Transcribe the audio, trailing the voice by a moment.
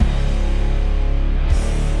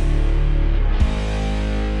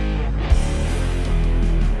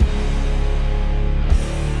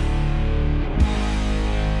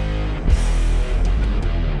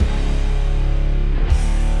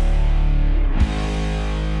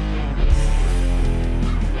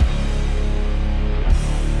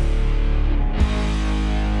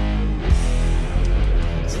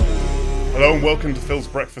and welcome to Phil's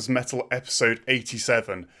Breakfast Metal episode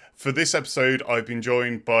 87. For this episode, I've been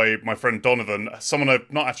joined by my friend Donovan, someone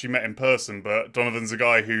I've not actually met in person, but Donovan's a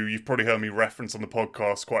guy who you've probably heard me reference on the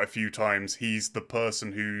podcast quite a few times. He's the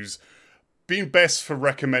person who's been best for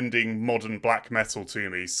recommending modern black metal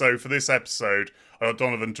to me. So for this episode, I got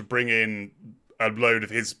Donovan to bring in a load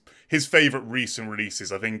of his favourite recent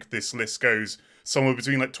releases. I think this list goes somewhere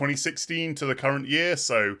between like 2016 to the current year,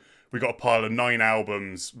 so we got a pile of 9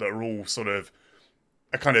 albums that are all sort of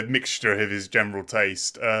a kind of mixture of his general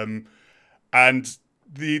taste. And I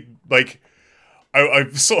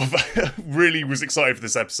sort of really was excited for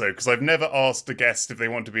this episode because I've never asked a guest if they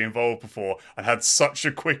want to be involved before and had such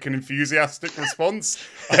a quick and enthusiastic response.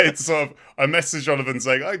 I messaged Jonathan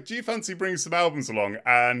saying, "Oh, do you fancy bringing some albums along?"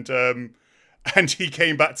 And he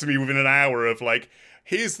came back to me within an hour of like,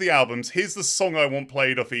 here's the albums, here's the song I want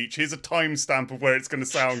played off each, here's a timestamp of where it's going to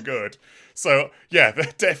sound good. So, yeah,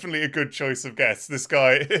 they're definitely a good choice of guests. This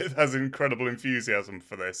guy has incredible enthusiasm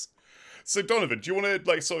for this. So, Donovan, do you want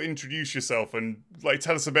to, sort of introduce yourself and,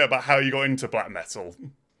 tell us a bit about how you got into black metal?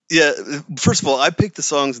 Yeah, first of all, I picked the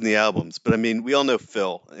songs and the albums, but I mean, we all know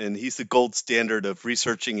Phil, and he's the gold standard of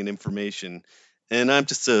researching and information. And I'm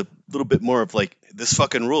just a little bit more of like, this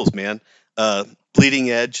fucking rules, man.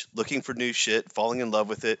 Bleeding edge, looking for new shit, falling in love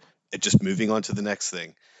with it, and just moving on to the next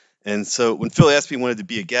thing. And so when Phil asked me wanted to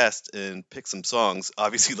be a guest and pick some songs,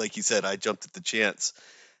 obviously, like you said, I jumped at the chance.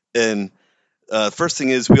 And first thing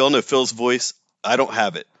is, we all know Phil's voice. I don't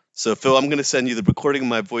have it. So Phil, I'm going to send you the recording of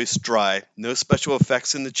my voice dry, no special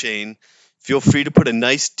effects in the chain. Feel free to put a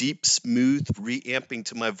nice, deep, smooth reamping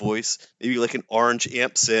to my voice, maybe like an orange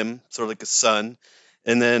amp sim, sort of like a sun.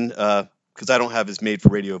 And then, because I don't have his made for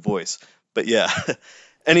radio voice. But yeah,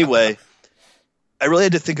 anyway, I really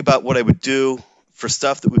had to think about what I would do for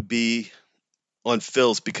stuff that would be on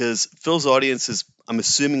Phil's, because Phil's audience is, I'm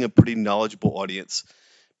assuming, a pretty knowledgeable audience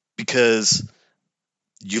because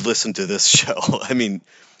you listen to this show. I mean,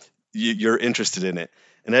 you're interested in it.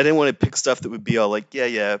 And I didn't want to pick stuff that would be all like,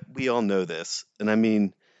 yeah, we all know this. And I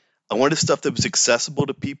mean, I wanted stuff that was accessible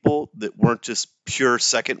to people that weren't just pure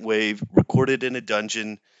second wave, recorded in a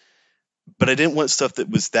dungeon. But I didn't want stuff that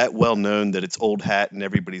was that well known that it's old hat and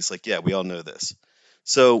everybody's like, yeah, we all know this.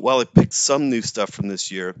 So while I picked some new stuff from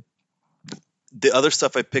this year, the other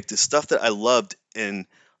stuff I picked is stuff that I loved. And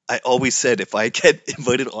I always said if I get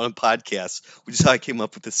invited on a podcast, which is how I came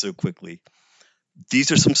up with this so quickly,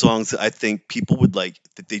 these are some songs that I think people would like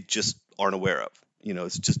that they just aren't aware of. You know,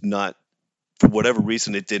 it's just not, for whatever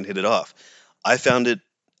reason, it didn't hit it off. I found it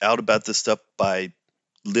out about this stuff by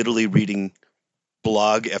literally reading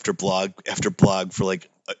blog after blog after blog for like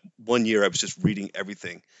 1 year. I was just reading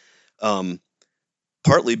everything.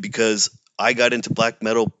 Partly because I got into black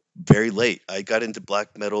metal very late. I got into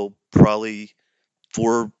black metal probably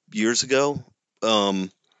 4 years ago.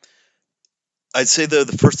 I'd say though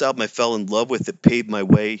the first album I fell in love with that paved my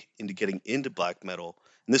way into getting into black metal,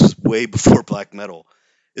 and this was way before black metal,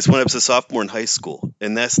 is when I was a sophomore in high school,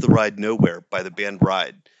 and that's The Ride Nowhere by the band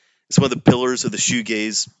Ride. It's one of the pillars of the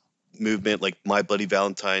shoegaze movement, like My Bloody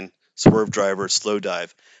Valentine, Swerve Driver, Slow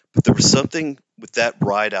Dive. But there was something with that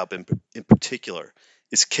Ride album in particular.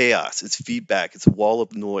 It's chaos, it's feedback, it's a wall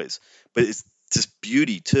of noise, but it's just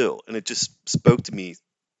beauty too, and it just spoke to me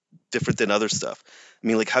different than other stuff. I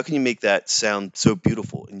mean, like, how can you make that sound so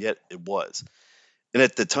beautiful? And yet it was. And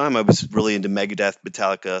at the time, I was really into Megadeth,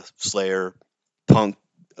 Metallica, Slayer, punk,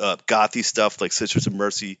 gothy stuff like Sisters of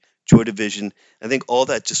Mercy, Joy Division. I think all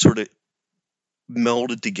that just sort of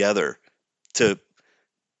melded together to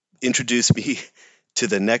introduce me to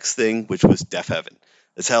the next thing, which was Deaf Heaven.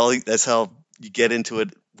 That's how you get into it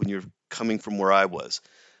when you're coming from where I was.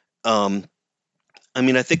 I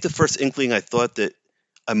mean, I think the first inkling I thought that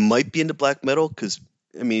I might be into black metal because,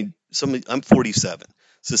 I mean, I'm 47,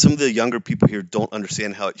 so some of the younger people here don't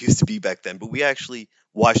understand how it used to be back then. But we actually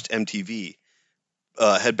watched MTV,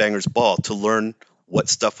 Headbangers Ball, to learn what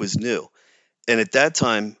stuff was new. And at that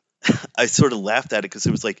time, I sort of laughed at it because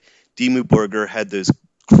it was like Dimmu Borgir had those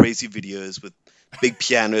crazy videos with big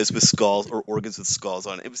pianos with skulls or organs with skulls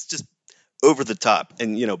on it. It was just over the top.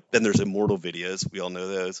 And, you know, then there's Immortal videos. We all know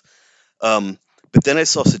those. But then I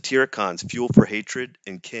saw Satyricons, Fuel for Hatred,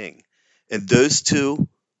 and King. And those two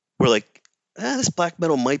were like, this black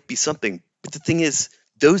metal might be something. But the thing is,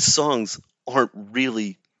 those songs aren't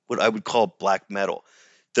really what I would call black metal.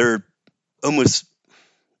 They're almost,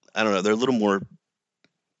 I don't know, they're a little more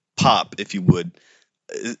pop, if you would,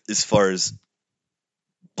 as far as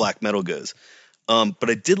black metal goes. But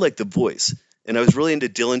I did like the voice. And I was really into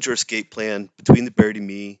Dillinger Escape Plan, Between the Buried and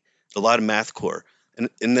Me, a lot of mathcore. And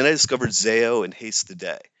then I discovered Zao and Haste the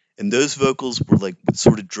Day. And those vocals were like what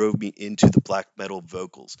sort of drove me into the black metal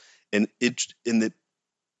vocals. And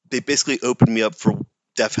they basically opened me up for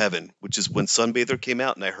Deaf Heaven, which is when Sunbather came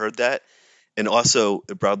out, and I heard that. And also,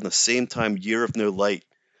 around the same time, Year of No Light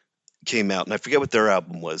came out, and I forget what their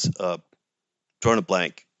album was. Drawing a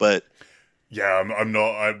blank, but Yeah, I'm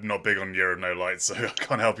not big on Year of No Light, so I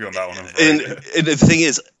can't help you on that one. I'm and afraid. and the thing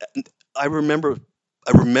is, I remembered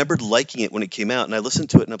liking it when it came out, and I listened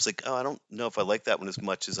to it, and I was like, oh, I don't know if I like that one as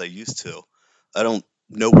much as I used to. I don't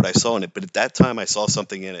know what I saw in it, but at that time, I saw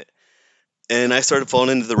something in it, and I started falling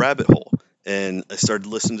into the rabbit hole, and I started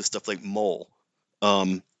listening to stuff like Mole,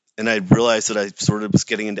 um, and I realized that I sort of was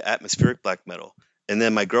getting into atmospheric black metal, and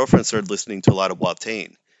then my girlfriend started listening to a lot of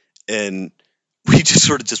Watain, and we just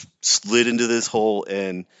sort of just slid into this hole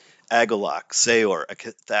and Agalok, Sayor,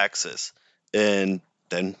 Acathaxis, and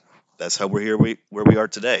then that's how we're here where we are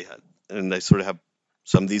today. And I sort of have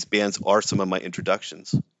some of these bands are some of my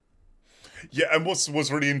introductions. Yeah, and what's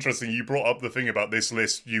really interesting, you brought up the thing about this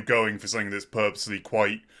list, you going for something that's purposely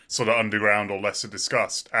quite sort of underground or lesser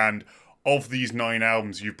discussed. And of these 9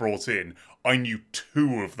 albums you brought in, I knew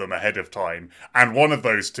 2 of them ahead of time, and one of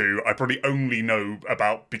those 2 I probably only know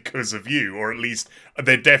about because of you, or at least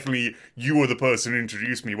they're definitely you were the person who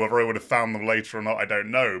introduced me. Whether I would have found them later or not, I don't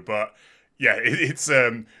know, but. Yeah, it's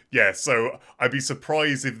yeah. So I'd be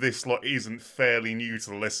surprised if this lot isn't fairly new to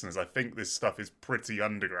the listeners. I think this stuff is pretty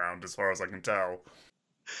underground, as far as I can tell.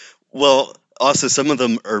 Well, also some of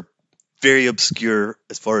them are very obscure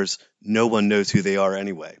as far as no one knows who they are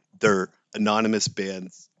anyway. They're anonymous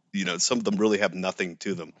bands. Some of them really have nothing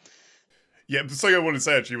to them. Yeah, the thing I want to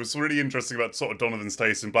say actually was really interesting about sort of Donovan's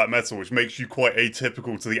taste in black metal, which makes you quite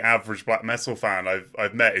atypical to the average black metal fan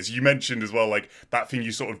I've met. Is you mentioned as well, like that thing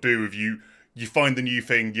you sort of do if you find the new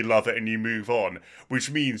thing, you love it, and you move on.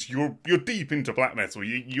 Which means you're deep into black metal.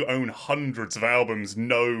 You own hundreds of albums,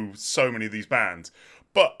 know so many of these bands,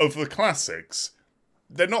 but of the classics,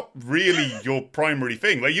 they're not really your primary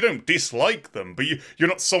thing. Like, you don't dislike them, but you're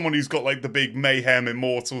not someone who's got like the big Mayhem,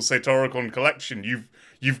 Immortal, Satoricon collection.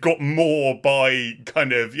 You've got more by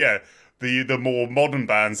kind of the more modern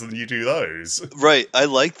bands than you do those. Right, I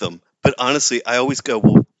like them, but honestly, I always go,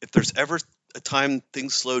 well, if there's ever a time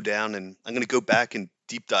things slow down, and I'm going to go back and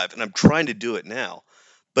deep dive, and I'm trying to do it now.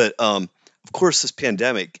 But of course, this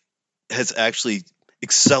pandemic has actually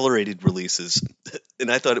accelerated releases,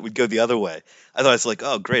 and I thought it would go the other way. I thought it's like,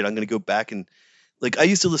 oh, great, I'm going to go back and like I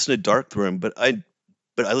used to listen to Darkthrone, but I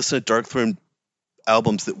listened to Darkthrone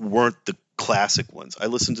albums that weren't the classic ones. I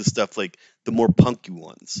listened to stuff like the more punky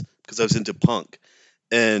ones because I was into punk,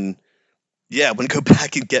 and yeah, I'm gonna go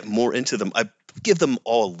back and get more into them. I give them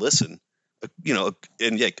all a listen,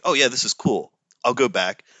 and yeah, oh yeah, this is cool. I'll go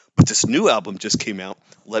back. But this new album just came out.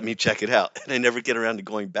 Let me check it out, and I never get around to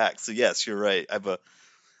going back. So yes, you're right. I have a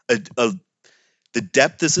the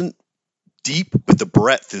depth isn't deep, but the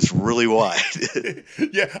breadth is really wide.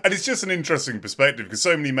 Yeah, and it's just an interesting perspective because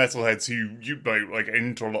so many metalheads who you know like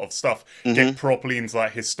into a lot of stuff Hmm. get properly into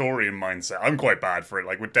that historian mindset. I'm quite bad for it.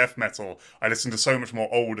 Like with death metal, I listen to so much more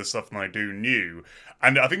older stuff than I do new.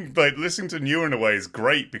 And I think like listening to new in a way is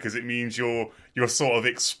great because it means you're sort of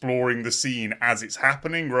exploring the scene as it's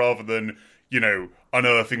happening rather than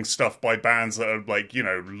unearthing stuff by bands that are like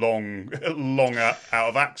long out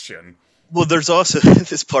of action. Well, there's also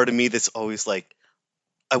this part of me that's always like,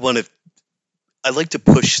 I want to. I like to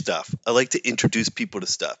push stuff. I like to introduce people to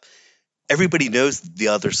stuff. Everybody knows the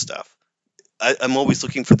other stuff. I'm always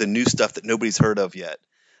looking for the new stuff that nobody's heard of yet.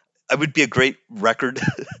 I would be a great record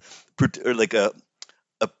or like a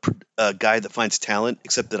guy that finds talent,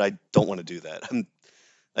 except that I don't want to do that.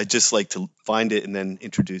 I just like to find it and then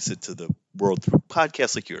introduce it to the world through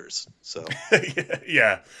podcasts like yours. So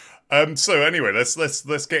Yeah. So anyway,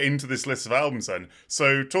 let's get into this list of albums then.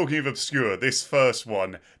 So talking of obscure, this first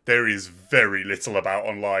one there is very little about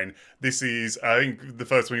online. This is I think the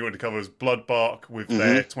first one you want to cover is Bloodbark with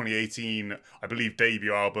their 2018, I believe,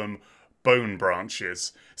 debut album Bone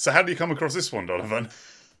Branches. So how do you come across this one, Donovan?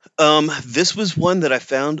 this was one that I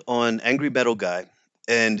found on Angry Metal Guy,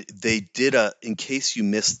 and they did a in case you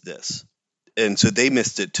missed this, and so they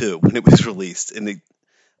missed it too when it was released, and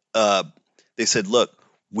they said, look,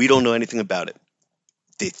 we don't know anything about it.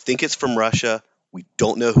 They think it's from Russia. We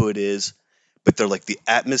don't know who it is, but they're like the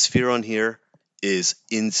atmosphere on here is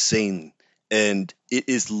insane, and it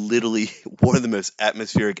is literally one of the most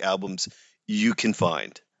atmospheric albums you can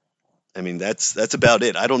find. I mean, that's about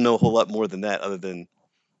it. I don't know a whole lot more than that, other than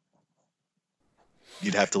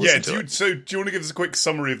you'd have to Yeah. listen to it. Do you want to give us a quick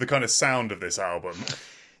summary of the kind of sound of this album?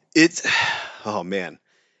 It's oh man,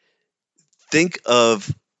 think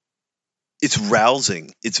of it's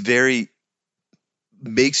rousing. It's very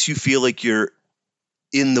makes you feel like you're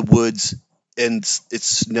in the woods and it's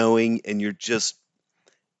snowing and you're just,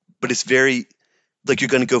 but it's very like you're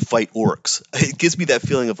going to go fight orcs. It gives me that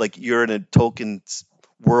feeling of like you're in a Tolkien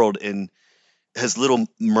world and has little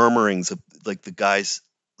murmurings of like the guys,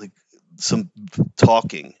 like some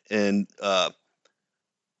talking. And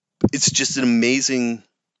it's just an amazing,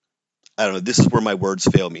 I don't know, this is where my words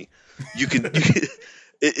fail me.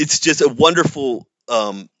 It's just a wonderful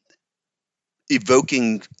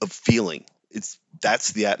evoking of feeling.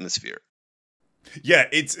 That's the atmosphere. Yeah,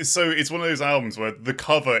 it's one of those albums where the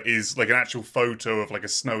cover is like an actual photo of like a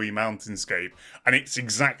snowy mountainscape, and it's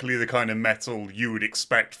exactly the kind of metal you would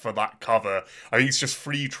expect for that cover. I think it's just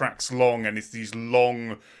 3 tracks long, and it's these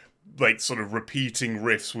long, like sort of repeating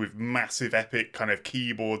riffs with massive epic kind of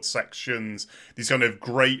keyboard sections, these kind of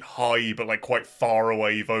great high but like quite far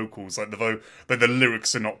away vocals. Like the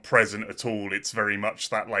lyrics are not present at all. It's very much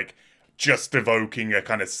that like just evoking a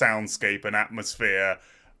kind of soundscape and atmosphere.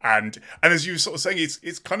 And as you were sort of saying,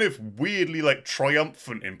 it's kind of weirdly like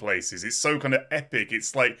triumphant in places. It's so kind of epic.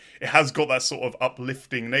 It's like it has got that sort of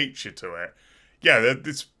uplifting nature to it. Yeah,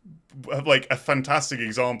 it's like a fantastic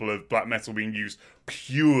example of black metal being used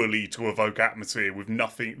purely to evoke atmosphere with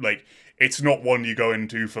nothing like it's not one you go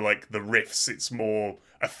into for like the riffs. It's more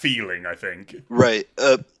a feeling, I think. Right.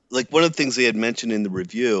 Like one of the things they had mentioned in the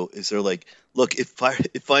review is they're like, look, it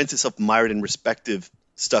finds itself mired in respective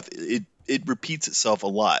stuff. It repeats itself a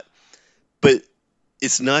lot, but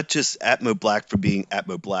it's not just Atmo Black for being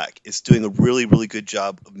Atmo Black. It's doing a really, really good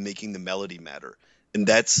job of making the melody matter, and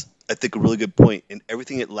that's, I think, a really good point. And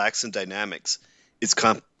everything it lacks in dynamics, it's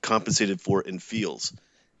compensated for in feels.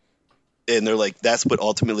 And they're like, that's what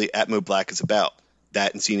ultimately Atmo Black is about.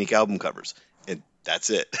 That and scenic album covers, and that's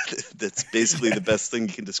it. That's basically the best thing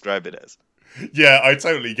you can describe it as. Yeah, I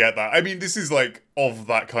totally get that. I mean, this is like of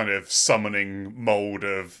that kind of summoning mold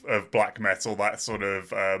of black metal, that sort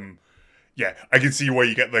of yeah, I can see where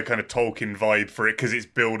you get the kind of Tolkien vibe for it because it's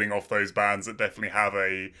building off those bands that definitely have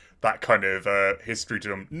that kind of history to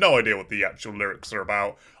them. No idea what the actual lyrics are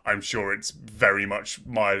about. I'm sure it's very much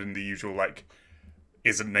mired in the usual like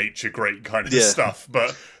isn't nature great kind of stuff,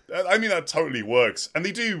 but I mean that totally works. And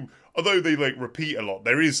they do, although they like repeat a lot,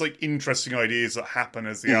 there is like interesting ideas that happen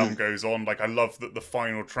as the album goes on. Like I love that the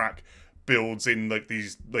final track builds in like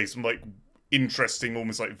these some like interesting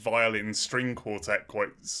almost like violin string quartet quite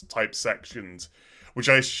type sections, which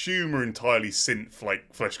I assume are entirely synth,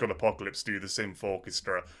 like Flesh God Apocalypse do the synth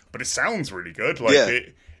orchestra, but it sounds really good.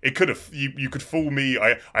 Like it could have you could fool me.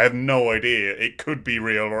 I have no idea. It could be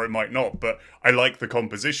real or it might not, but I like the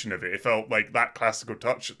composition of it. It felt like that classical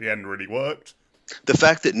touch at the end really worked. The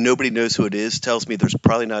fact that nobody knows who it is tells me there's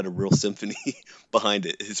probably not a real symphony behind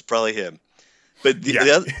it. It's probably him. But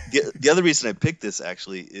the other reason I picked this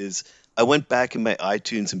actually is I went back in my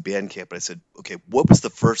iTunes and Bandcamp and I said, okay, what was the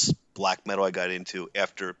first black metal I got into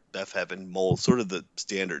after Death Heaven, Mole, sort of the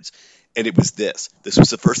standards? And it was this. This was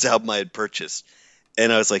the first album I had purchased.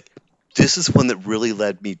 And I was like, this is one that really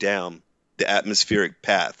led me down the atmospheric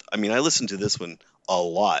path. I mean, I listened to this one a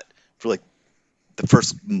lot for like the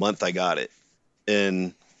first month I got it.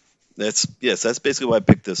 And that's basically why I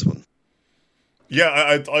picked this one.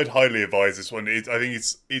 Yeah, I'd highly advise this one. I think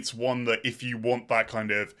it's one that if you want that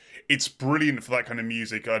kind of, it's brilliant for that kind of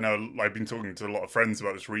music. I know I've been talking to a lot of friends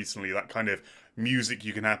about this recently. That kind of music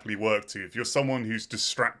you can happily work to. If you're someone who's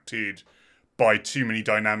distracted by too many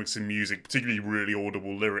dynamics in music, particularly really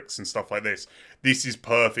audible lyrics and stuff like this is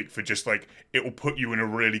perfect for just like it will put you in a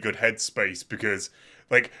really good headspace because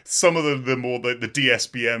like some of the more the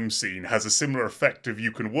DSBM scene has a similar effect of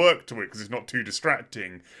you can work to it because it's not too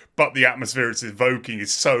distracting, but the atmosphere it's evoking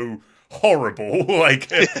is so horrible.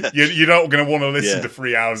 Like you're not going to want to listen to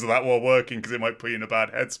 3 hours of that while working because it might put you in a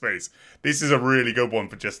bad headspace. This is a really good one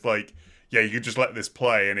for just like, yeah, you could just let this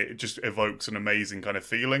play and it just evokes an amazing kind of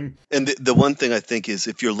feeling. And the one thing I think is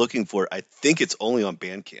if you're looking for it, I think it's only on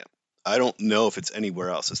Bandcamp. I don't know if it's anywhere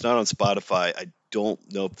else. It's not on Spotify. I don't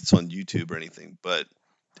know if it's on YouTube or anything, but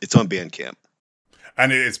it's on Bandcamp.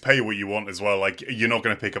 And it's pay what you want as well. Like, you're not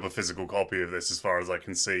going to pick up a pisical copy of this as far as I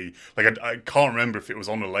can see. Like, I can't remember if it was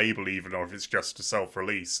on a label even or if it's just a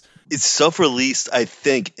self-release. It's self-released, I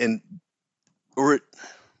think, or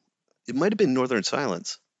it might have been Northern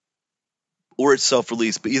Silence. Or it's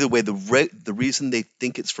self-released, but either way, the reason they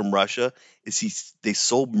think it's from Russia is they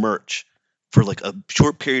sold merch for like a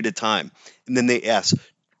short period of time, and then they asked,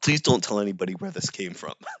 "Please don't tell anybody where this came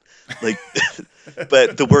from." Like,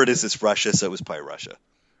 but the word is it's Russia, so it was probably Russia.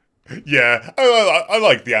 Yeah, I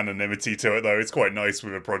like the anonymity to it though. It's quite nice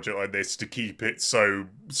with a project like this to keep it so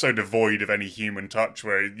devoid of any human touch,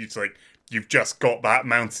 where it's like you've just got that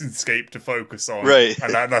mountainscape to focus on, Right.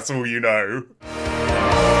 and that's all you know.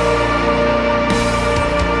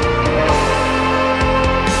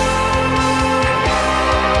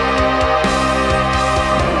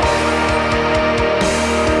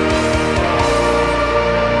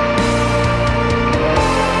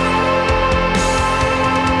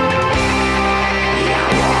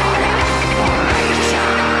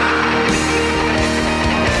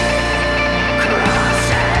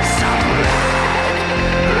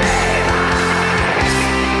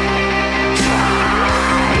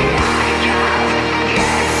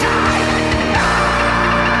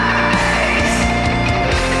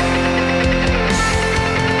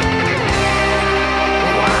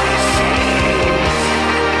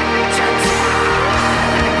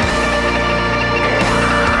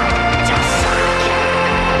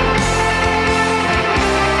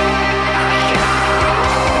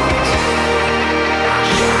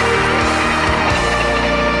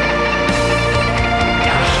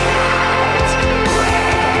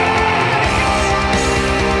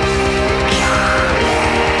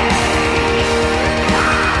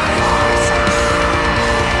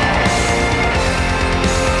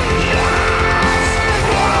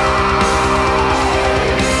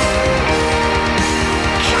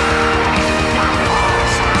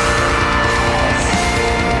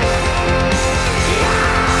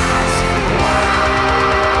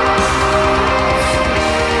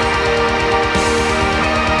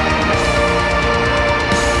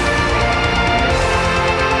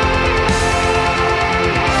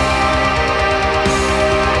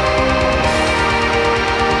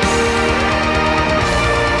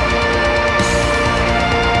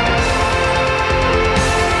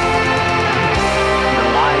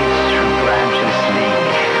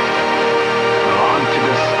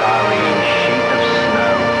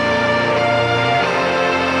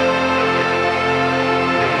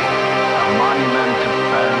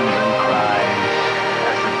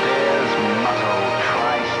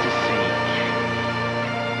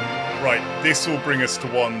 This will bring us to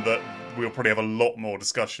one that we'll probably have a lot more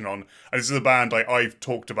discussion on. And this is a band I've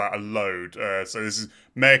talked about a load. So this is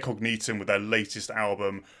Mare Cognitum with their latest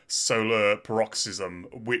album, Solar Paroxysm,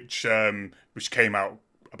 which came out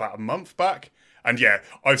about a month back. And yeah,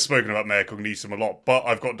 I've spoken about Mare Cognitum a lot, but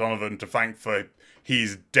I've got Donovan to thank for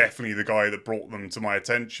he's definitely the guy that brought them to my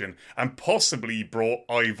attention, and possibly brought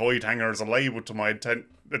I Voidhanger as a label to my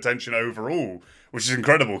attention overall, which is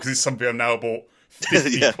incredible because it's something I've now bought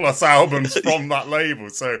 50 plus albums from that label.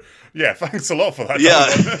 So yeah, thanks a lot for that.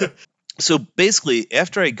 Yeah. So basically,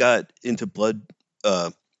 after I got into Blood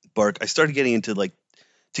Bark, I started getting into like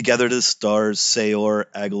Together to the Stars, Saor,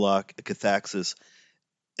 Agalok, Cathaxis.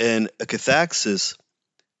 And a Cathaxis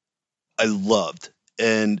I loved.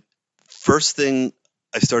 And first thing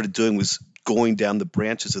I started doing was going down the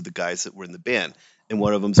branches of the guys that were in the band. And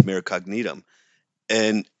one of them's Mare Cognitum.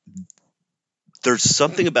 And there's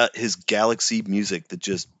something about his Galaxy music that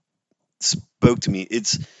just spoke to me.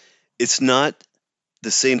 It's not the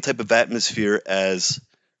same type of atmosphere as,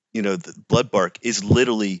 you know, the Blood Bark is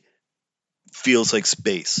literally feels like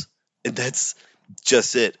space. And that's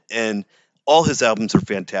just it. And all his albums are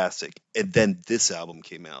fantastic. And then this album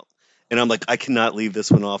came out. And I'm like, I cannot leave this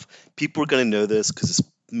one off. People are going to know this because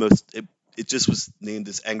it just was named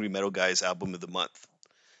this Angry Metal Guy's album of the month.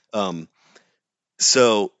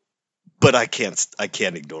 But I can't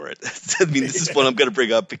ignore it. I mean, this is one I'm going to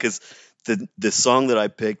bring up because the song that I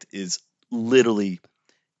picked is literally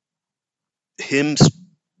him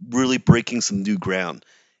really breaking some new ground.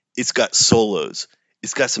 It's got solos.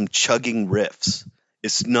 It's got some chugging riffs.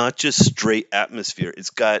 It's not just straight atmosphere.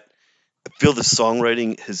 I feel the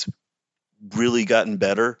songwriting has really gotten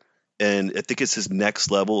better, and I think it's his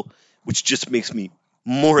next level, which just makes me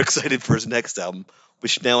more excited for his next album,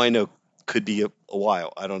 which now I know could be a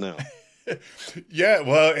while. I don't know. Yeah,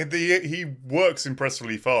 well, he works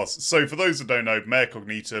impressively fast. So for those that don't know, Mare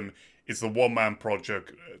Cognitum is the one-man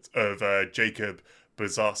project of Jacob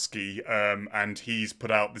Bazarski, and he's put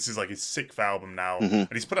out, this is like his 6th album now, and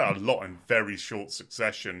he's put out a lot in very short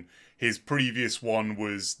succession. His previous one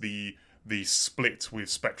was the split with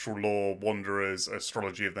Spectral Law, Wanderers,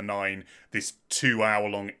 Astrology of the Nine, this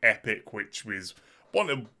 2-hour-long epic, which was one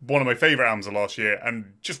of my favourite albums of last year,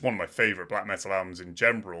 and just one of my favourite black metal albums in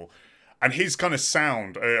general. And his kind of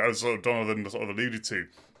sound, as sort of Donovan sort of alluded to,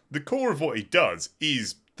 the core of what he does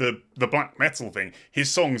is the black metal thing.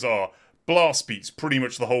 His songs are blast beats pretty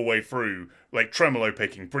much the whole way through, like tremolo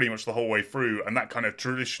picking pretty much the whole way through, and that kind of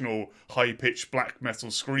traditional high-pitched black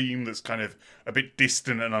metal scream that's kind of a bit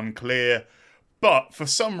distant and unclear. But for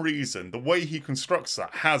some reason, the way he constructs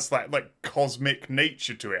that has that like cosmic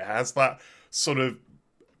nature to it, has that sort of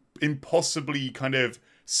impossibly kind of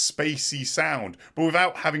spacey sound, but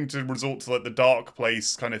without having to resort to like the dark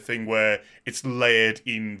place kind of thing where it's layered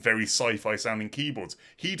in very sci-fi sounding keyboards.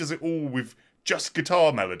 He does it all with just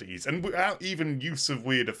guitar melodies and without even use of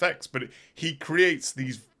weird effects, but he creates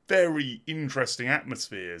these very interesting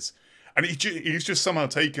atmospheres. And he's just somehow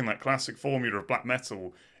taken that classic formula of black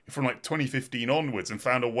metal from like 2015 onwards and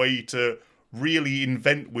found a way to really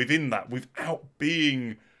invent within that without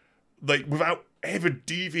being like without ever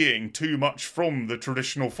deviating too much from the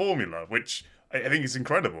traditional formula, which I think is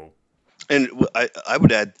incredible. And I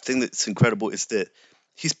would add, the thing that's incredible is that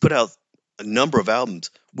he's put out a number of albums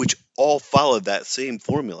which all follow that same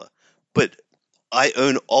formula. But I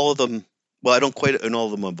own all of them. Well, I don't quite own all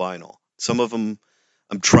of them on vinyl. Some of them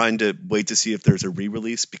I'm trying to wait to see if there's a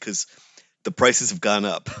re-release because the prices have gone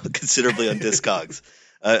up considerably on Discogs.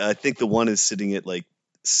 I think the one is sitting at like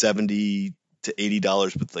 $70 to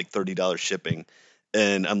 $80 with like $30 shipping,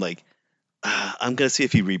 and I'm like, I'm gonna see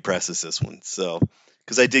if he represses this one. So,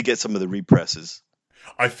 because I did get some of the represses.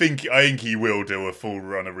 I think he will do a full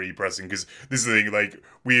run of repressing because this is the thing. Like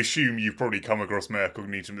we assume you've probably come across Mare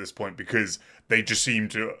Cognitum at this point because they just seem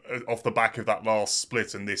to, off the back of that last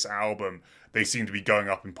split and this album, they seem to be going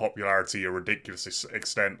up in popularity a ridiculous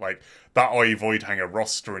extent. Like that Eye Voidhanger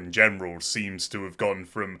roster in general seems to have gone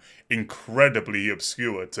from incredibly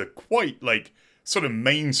obscure to quite like sort of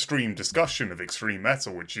mainstream discussion of extreme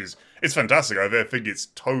metal, which is it's fantastic. I think it's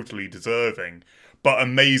totally deserving, but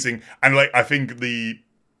amazing. And like I think the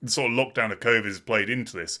sort of lockdown of COVID has played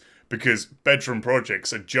into this because bedroom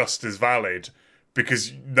projects are just as valid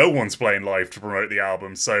because no one's playing live to promote the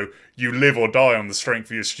album. So you live or die on the strength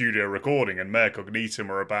of your studio recording, and Mare Cognitum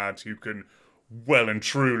are a band who can well and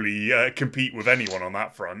truly compete with anyone on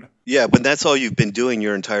that front. Yeah, when that's all you've been doing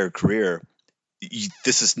your entire career,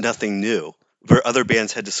 this is nothing new. Where other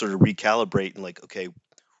bands had to sort of recalibrate and like, okay,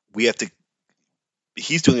 we have to.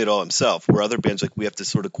 He's doing it all himself. Where other bands like we have to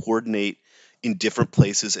sort of coordinate in different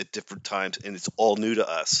places at different times, and it's all new to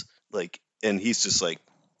us. Like, and he's just like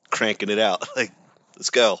cranking it out. Like,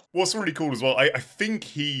 let's go. What's really cool as well, I think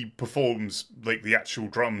he performs like the actual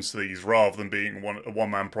drums to these rather than being a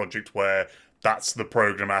one man project where that's the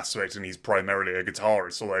program aspect and he's primarily a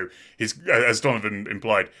guitarist. Although his, as Donovan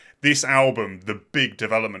implied, this album, the big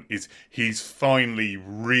development is he's finally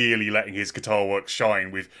really letting his guitar work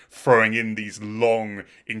shine with throwing in these long,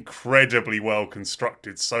 incredibly well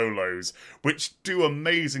constructed solos, which do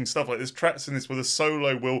amazing stuff. Like there's tracks in this where the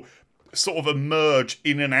solo will sort of emerge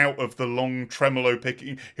in and out of the long tremolo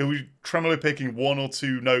picking. He'll be tremolo picking one or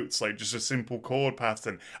two notes, like just a simple chord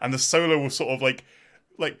pattern, and the solo will sort of like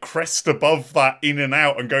crest above that in and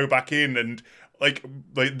out and go back in and like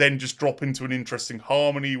then just drop into an interesting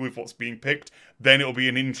harmony with what's being picked. Then it'll be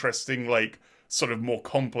an interesting like sort of more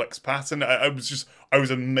complex pattern. I was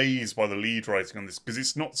amazed by the lead writing on this because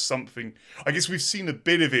it's not something. I guess we've seen a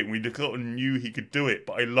bit of it and we sort of knew he could do it,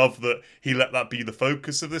 but I love that he let that be the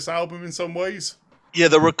focus of this album in some ways. Yeah,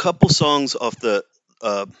 there were a couple songs off the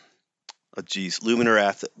Luminar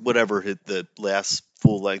Ath, whatever hit the last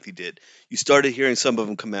full length he did. You started hearing some of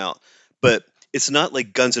them come out, but it's not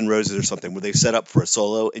like Guns N' Roses or something where they set up for a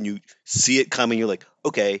solo and you see it coming. You're like,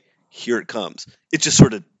 okay, here it comes. It just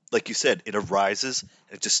sort of, like you said, it arises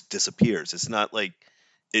and it just disappears. It's not like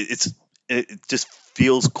it just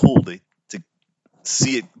feels cool to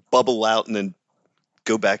see it bubble out and then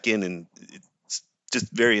go back in, and it's just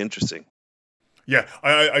very interesting. Yeah,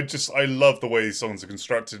 I love the way these songs are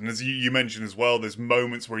constructed, and as you mentioned as well, there's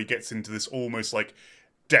moments where he gets into this almost like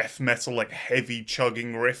death metal, like heavy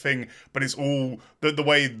chugging riffing, but it's all the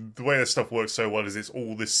way the stuff works so well is it's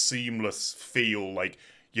all this seamless feel, like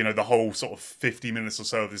the whole sort of 50 minutes or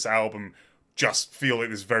so of this album just feel like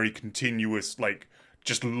this very continuous, like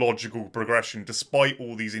just logical progression, despite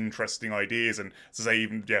all these interesting ideas, and as I say,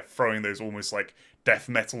 even throwing those almost like death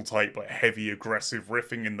metal type, like heavy aggressive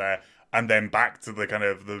riffing in there, and then back to the kind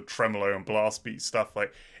of the tremolo and blast beat stuff.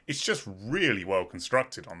 Like it's just really well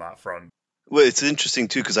constructed on that front. Well, it's interesting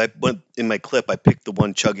too because I went in my clip. I picked the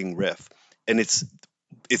one chugging riff, and it's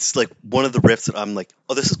like one of the riffs that I'm like,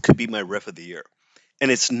 oh, could be my riff of the year,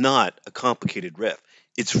 and it's not a complicated riff.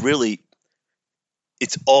 It's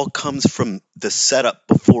all comes from the setup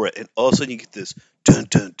before it, and all of a sudden you get this dun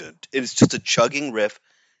dun dun. And it's just a chugging riff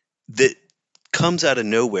that comes out of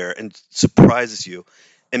nowhere and surprises you.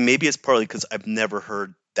 And maybe it's partly because I've never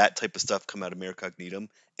heard that type of stuff come out of Mare Cognitum,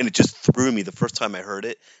 and it just threw me the first time I heard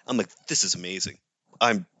it. I'm like, this is amazing.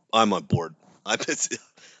 I'm on board.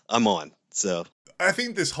 I'm on. So I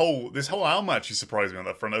think this whole album actually surprised me on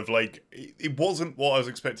that front of like it wasn't what I was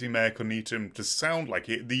expecting Mayor Cognitum to sound like.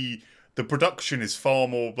 The production is far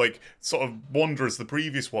more like sort of Wanderers. The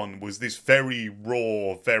previous one was this very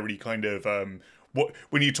raw, very kind of what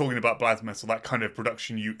when you're talking about black metal, that kind of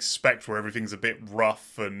production you expect where everything's a bit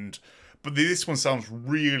rough and. But this one sounds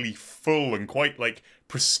really full and quite like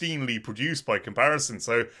pristinely produced by comparison.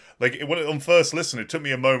 So, like on first listen, it took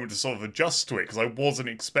me a moment to sort of adjust to it because I wasn't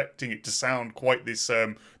expecting it to sound quite this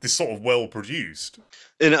this sort of well produced.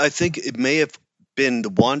 and I think it may have been the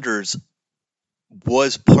Wanderers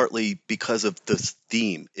was partly because of this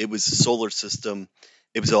theme. It was a solar system.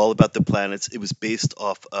 It was all about the planets. It was based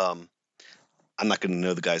off. I'm not going to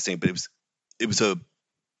know the guy's name, but it was a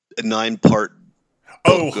 9-part.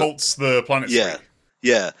 Oh, Holt's the Planet Yeah, Street.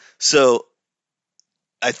 yeah. So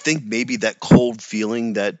I think maybe that cold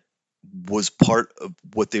feeling that was part of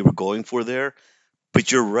what they were going for there.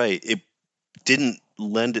 But you're right. It didn't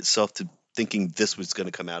lend itself to thinking this was going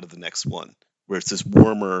to come out of the next one, where it's this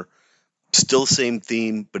warmer, still same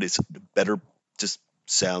theme, but it's better, just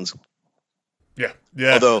sounds. Yeah,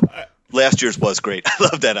 yeah. Although last year's was great. I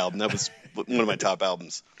love that album. That was one of my top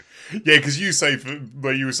albums. Yeah, because you say,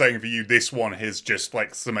 but you were saying for you, this one has just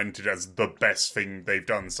like cemented as the best thing they've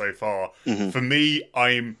done so far. Mm-hmm. For me,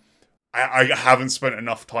 I haven't spent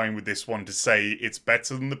enough time with this one to say it's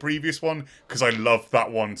better than the previous one because I love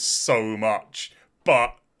that one so much.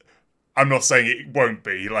 But I'm not saying it won't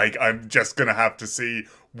be. Like, I'm just gonna have to see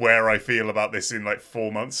where I feel about this in like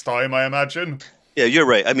 4 months' time, I imagine. Yeah, you're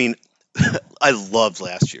right. I mean, I loved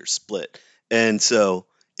last year's Split, and so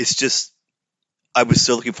it's just. I was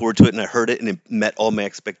still looking forward to it, and I heard it, and it met all my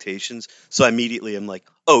expectations. So immediately I'm like,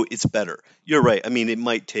 oh, it's better. You're right. I mean, it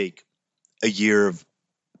might take a year of,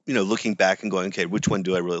 looking back and going, okay, which one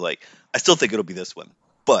do I really like? I still think it'll be this one,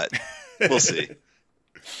 but we'll see.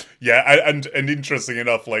 Yeah, and interesting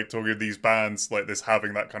enough, like talking to these bands like this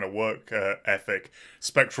having that kind of work ethic,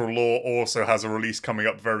 Spectral Law also has a release coming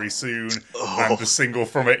up very soon, and the single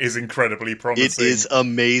from it is incredibly promising. It is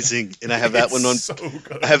amazing, and I have that one on. So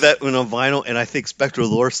good. I have that one on vinyl, and I think Spectral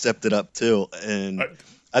Law stepped it up too. And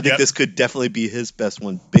I think this could definitely be his best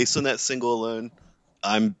one based on that single alone.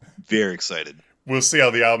 I'm very excited. We'll see how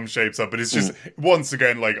the album shapes up, but it's just once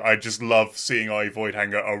again, like I just love seeing I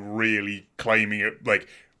Voidhanger are really claiming it. Like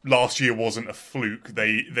last year wasn't a fluke.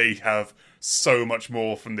 They have so much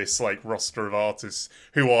more from this like roster of artists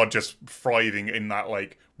who are just thriving in that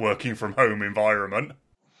like working from home environment.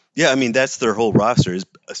 Yeah, I mean that's their whole roster.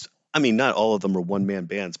 I mean, not all of them are one man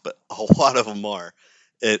bands, but a lot of them are,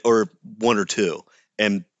 or one or two.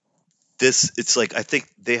 And it's like I think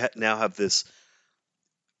they now have this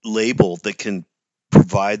label that can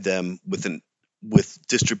provide them with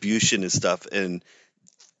distribution and stuff, and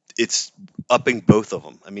it's upping both of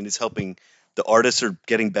them. I mean, it's helping the artists are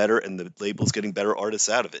getting better and the label's getting better artists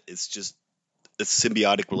out of it. It's just a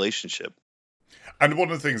symbiotic relationship. And one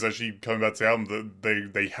of the things actually coming back to the album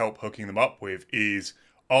that they help hooking them up with is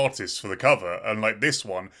artists for the cover. And like this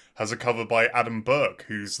one has a cover by Adam Burke,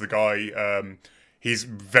 who's the guy he's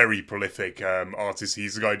very prolific artist.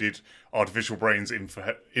 He's the guy who did Artificial Brains,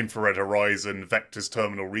 Infrared Horizon, Vector's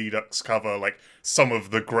Terminal Redux cover, like some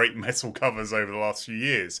of the great metal covers over the last few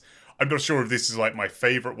years. I'm not sure if this is like my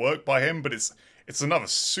favourite work by him, but it's another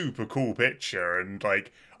super cool picture, and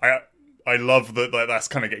like I love that that's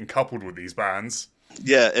kind of getting coupled with these bands.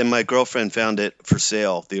 Yeah, and my girlfriend found it for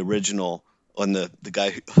sale, the original, on the guy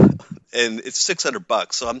who, and it's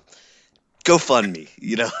 $600, so I'm GoFundMe,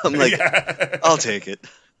 I'm like, yeah. I'll take it.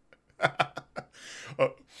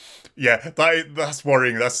 Yeah, that's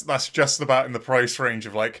worrying. That's just about in the price range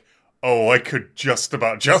of like, oh, I could just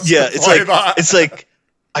about justify that. It's like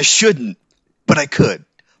I shouldn't, but I could,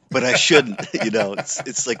 but I shouldn't.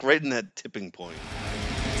 It's like right in that tipping point.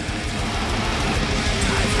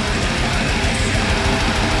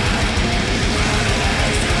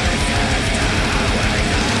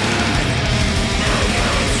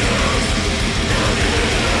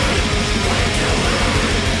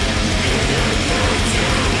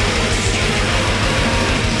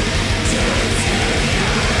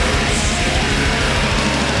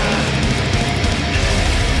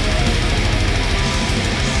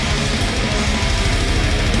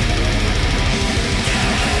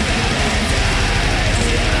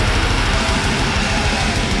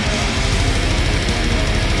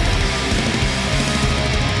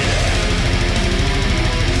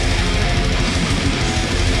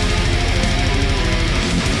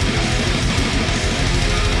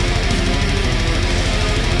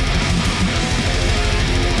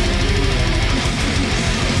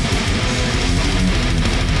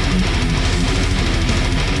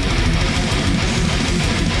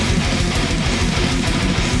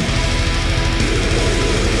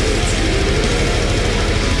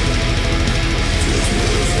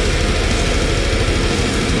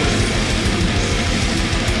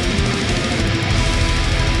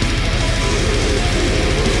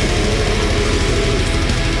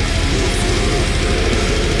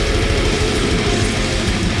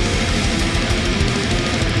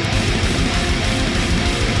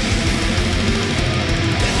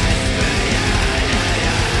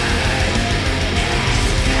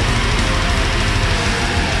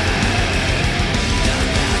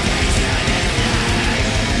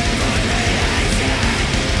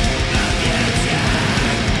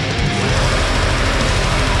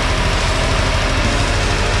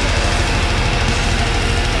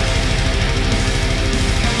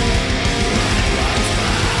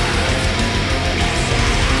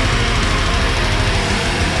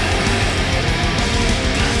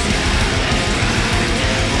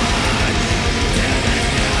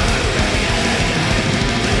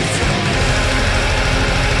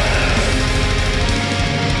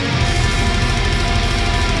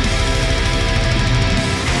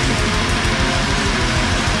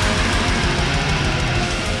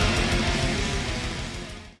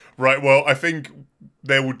 right, well, I think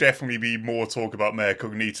there will definitely be more talk about Mea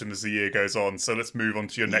Cognitum as the year goes on, so let's move on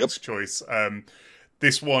to your next choice.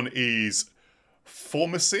 This one is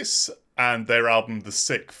Formasis and their album The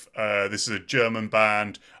Sixth. This is a German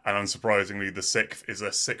band, and unsurprisingly, The Sixth is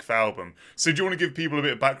a sixth album. So do you want to give people a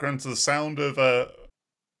bit of background to the sound of...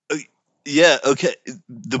 Yeah, okay.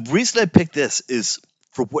 The reason I picked this is,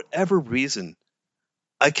 for whatever reason,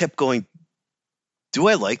 I kept going, do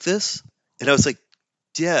I like this? And I was like,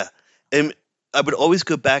 yeah. And I would always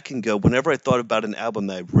go back and go, whenever I thought about an album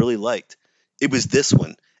that I really liked, it was this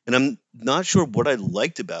one. And I'm not sure what I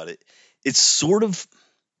liked about it. It's sort of...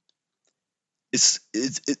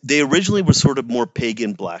 they originally were sort of more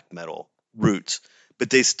pagan black metal roots,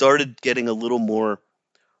 but they started getting a little more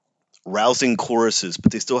rousing choruses,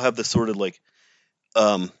 but they still have the sort of like,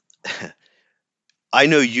 I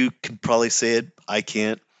know you can probably say it, I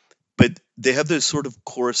can't, but they have those sort of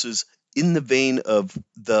choruses in the vein of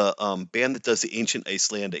the band that does the ancient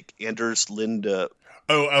Icelandic, Anders Linda.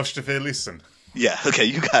 Oh, Ástfélagið. Yeah, okay,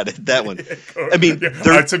 you got it, that one. Cool. I mean,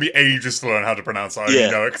 it took me ages to learn how to pronounce it. I only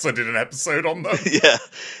know it because I did an episode on them. Yeah,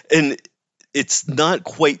 and it's not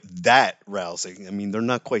quite that rousing. I mean, they're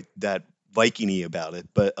not quite that Viking-y about it,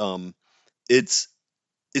 but it's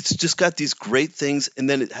just got these great things, and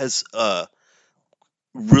then it has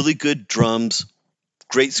really good drums,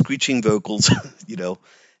 great screeching vocals,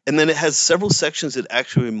 and then it has several sections that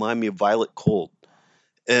actually remind me of Violet Cold,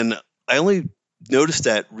 and I only noticed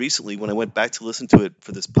that recently when I went back to listen to it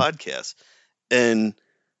for this podcast, and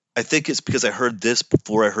I think it's because I heard this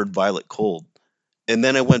before I heard Violet Cold, and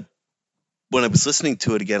then when I was listening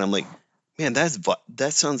to it again, I'm like, man,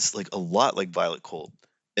 that sounds like a lot like Violet Cold,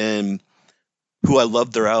 and who I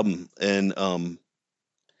love their album, and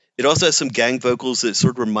it also has some gang vocals that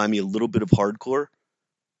sort of remind me a little bit of hardcore,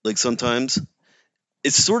 like sometimes.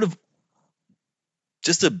 It's sort of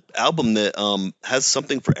just an album that has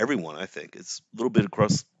something for everyone. I think it's a little bit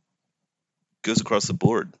goes across the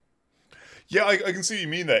board. Yeah, I can see what you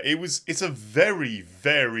mean there. It's a very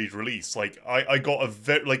varied release. Like I got a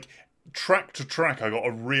very track to track, I got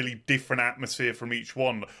a really different atmosphere from each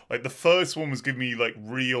one. Like the first one was giving me like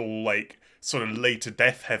real like sort of later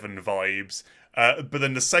Death Heaven vibes, but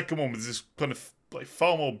then the second one was this kind of like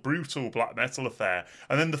far more brutal black metal affair,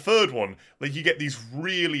 and then the third one, like you get these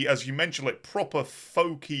really, as you mentioned, like proper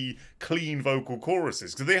folky, clean vocal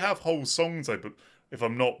choruses, because they have whole songs. If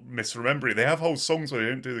I'm not misremembering, they have whole songs where they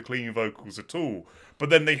don't do the clean vocals at all, but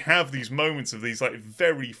then they have these moments of these like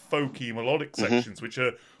very folky melodic sections, which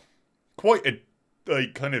are quite a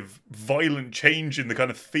kind of violent change in the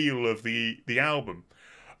kind of feel of the album.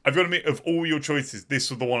 I've got to admit, of all your choices, this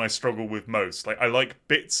was the one I struggled with most. Like I like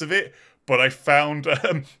bits of it, but I found,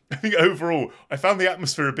 I think overall, I found the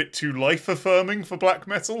atmosphere a bit too life-affirming for black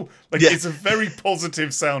metal. Like, It's a very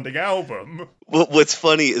positive-sounding album. Well, what's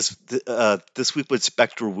funny is this week when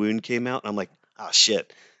Spectre Wound came out, I'm like,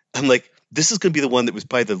 shit. I'm like, this is going to be the one that was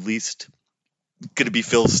probably the least going to be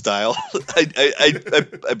Phil's style.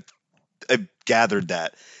 I gathered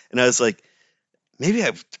that. And I was like, maybe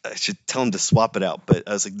I should tell him to swap it out. But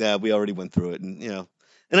I was like, nah, we already went through it. And,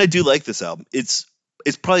 and I do like this album.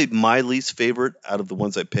 It's probably my least favorite out of the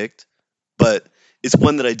ones I picked, but it's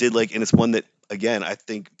one that I did like, and it's one that, again, I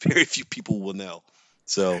think very few people will know.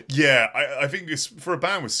 So yeah, I think this, for a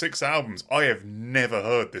band with 6 albums, I have never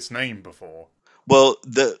heard this name before. Well,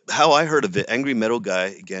 how I heard of it, Angry Metal Guy,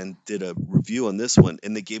 again, did a review on this one,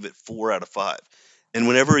 and they gave it 4 out of 5. And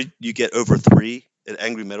whenever you get over 3 at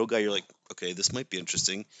Angry Metal Guy, you're like, okay, this might be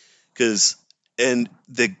interesting. And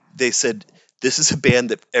they said, this is a band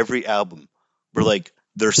that every album, where like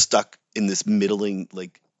they're stuck in this middling,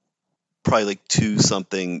 like probably like 2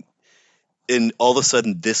 something, and all of a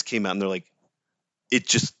sudden this came out, and they're like, it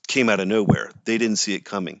just came out of nowhere. They didn't see it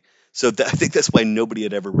coming. So I think that's why nobody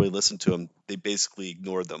had ever really listened to them. They basically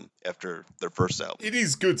ignored them after their first album. It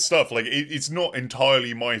is good stuff. Like it's not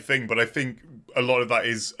entirely my thing, but I think a lot of that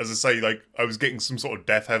is, as I say, like I was getting some sort of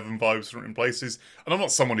Death Heaven vibes from it in places, and I'm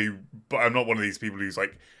not one of these people who's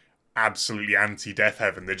like absolutely anti-Death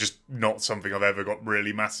Heaven. They're just not something I've ever got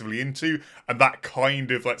really massively into, and that kind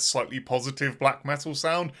of like slightly positive black metal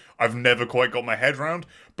sound I've never quite got my head around.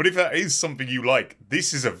 But if that is something you like,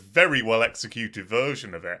 this is a very well executed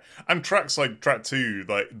version of it. And tracks like track 2,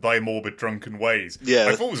 like Thy Morbid Drunken Ways,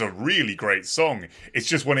 I thought was a really great song. It's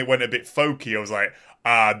just when it went a bit folky, I was like,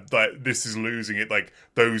 this is losing it. Like,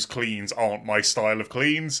 those cleans aren't my style of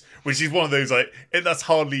cleans, which is one of those, like, that's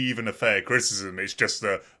hardly even a fair criticism. It's just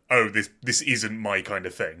this isn't my kind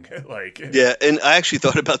of thing. Like, yeah, and I actually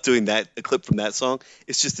thought about doing a clip from that song.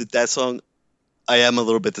 It's just that song, I am a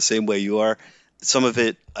little bit the same way you are. Some of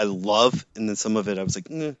it I love, and then some of it I was like,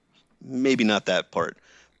 maybe not that part.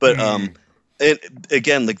 But and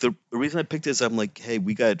again, like the reason I picked this, I'm like, hey,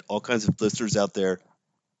 we got all kinds of listeners out there.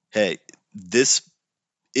 Hey, this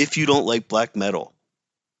if you don't like black metal,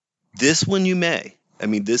 this one you may. I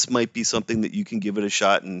mean, this might be something that you can give it a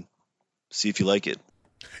shot and see if you like it.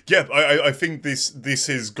 Yeah, I think this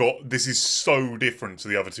is so different to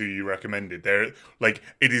the other two you recommended. They're like,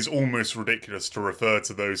 it is almost ridiculous to refer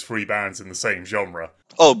to those three bands in the same genre.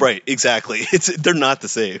 Oh, right, exactly. They're not the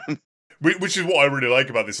same. Which is what I really like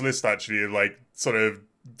about this list, actually. Like, sort of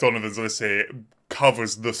Donovan's list here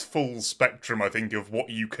covers the full spectrum, I think, of what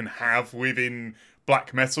you can have within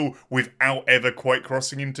black metal without ever quite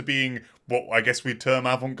crossing into being what I guess we'd term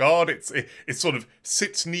avant-garde. It sort of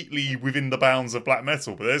sits neatly within the bounds of black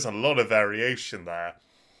metal, but there's a lot of variation there.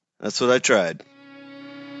 That's what I tried.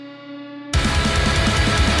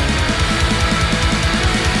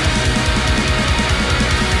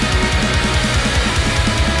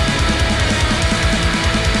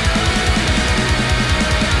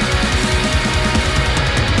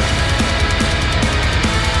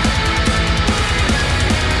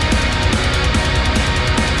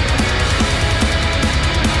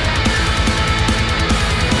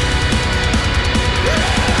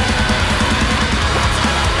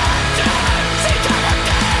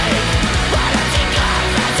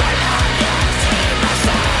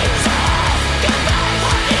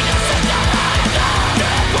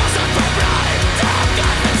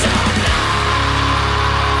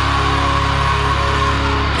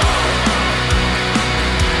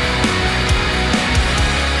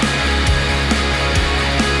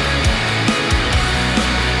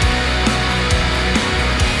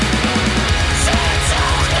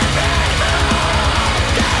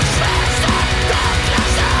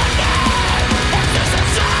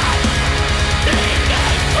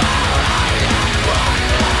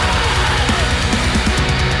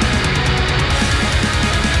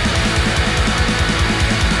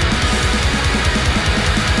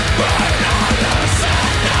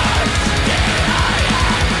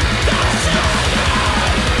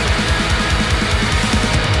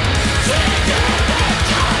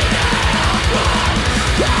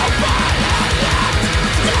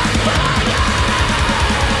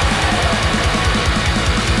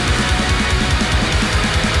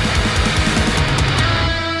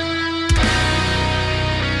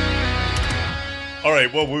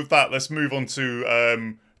 Well, with that, let's move on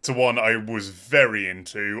to one I was very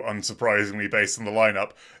into, unsurprisingly, based on the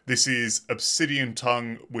lineup. This is Obsidian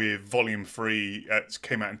Tongue with Volume 3. It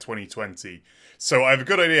came out in 2020. So I have a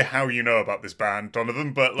good idea how you know about this band,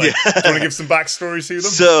 Donovan, but do you want to give some backstory to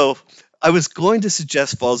them? So I was going to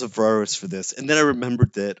suggest Falls of Rauros for this, and then I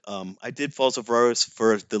remembered that I did Falls of Rauros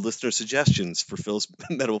for the listener suggestions for Phil's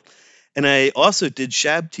Metal. And I also did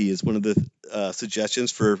Shabti as one of the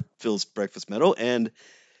suggestions for Phil's Breakfast Metal, and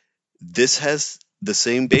this has the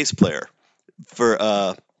same bass player for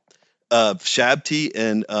Shabti,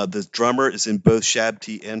 and the drummer is in both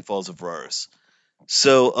Shabti and Falls of Rauros.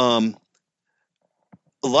 So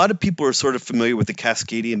a lot of people are sort of familiar with the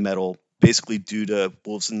Cascadian metal, basically due to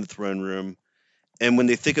Wolves in the Throne Room. And when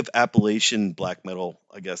they think of Appalachian black metal,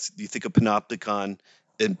 I guess you think of Panopticon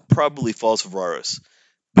and probably Falls of Rauros.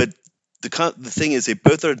 But the thing is, they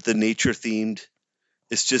both are the nature themed.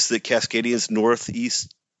 It's just that Cascadian's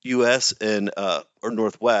northeast U.S. and or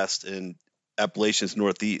northwest, and Appalachian's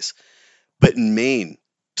northeast. But in Maine,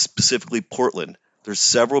 specifically Portland, there's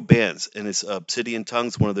several bands, and it's Obsidian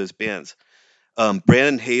Tongue's one of those bands.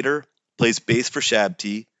 Brandon Hayter plays bass for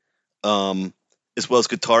Shabti, as well as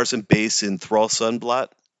guitars and bass in Thrall Sunblot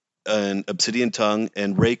and Obsidian Tongue,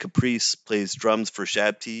 and Ray Caprice plays drums for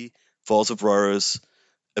Shabti, Falls of Rauros,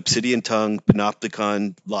 Obsidian Tongue,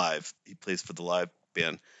 Panopticon Live. He plays for the live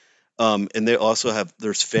band. And they also have,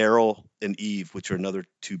 there's Feral and Eve, which are another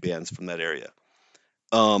two bands from that area.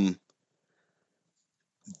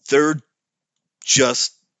 They're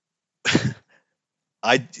just,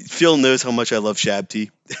 Phil knows how much I love Shabti.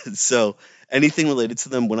 So anything related to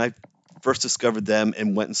them, when I first discovered them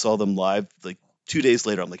and went and saw them live, like 2 days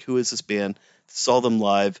later, I'm like, who is this band? Saw them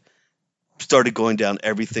live, started going down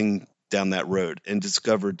everything down that road, and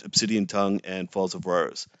discovered Obsidian Tongue and Falls of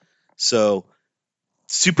Rauros. So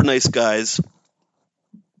super nice guys,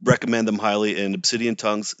 recommend them highly, and Obsidian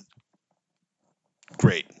Tongue's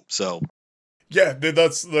great. So yeah,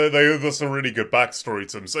 that's a really good backstory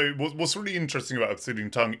to them. So what's really interesting about Obsidian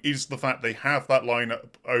Tongue is the fact they have that lineup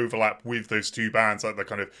overlap with those two bands, like the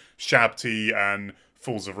kind of Shabti and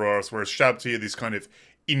Falls of Rauros, whereas Shabti are this kind of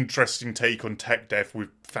interesting take on tech death with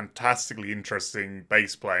fantastically interesting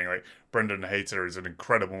bass playing. Like Brendan Hayter is an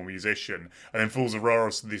incredible musician, and then Falls of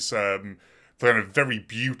Rauros, kind of very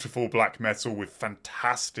beautiful black metal with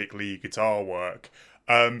fantastic lead guitar work.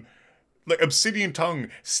 Like Obsidian Tongue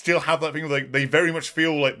still have that thing, like they very much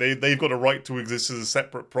feel like they've got a right to exist as a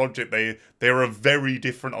separate project. They're a very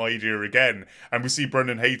different idea again, and we see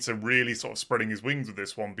Brendan Hayter really sort of spreading his wings with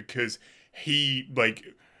this one, because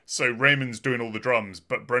so Raymond's doing all the drums,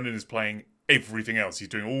 but Brendan is playing everything else. He's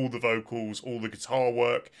doing all the vocals, all the guitar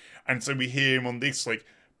work, and so we hear him on this, like,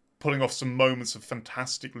 pulling off some moments of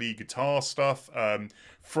fantastic lead guitar stuff,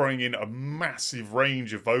 throwing in a massive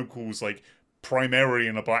range of vocals, like primarily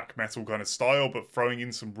in a black metal kind of style, but throwing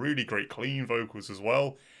in some really great clean vocals as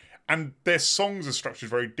well. And their songs are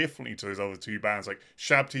structured very differently to those other two bands. Like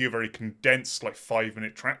Shabti are very condensed, like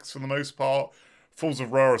 5-minute tracks for the most part. Falls of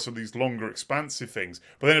Raros are these longer, expansive things.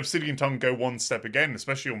 But then Obsidian Tongue go one step again,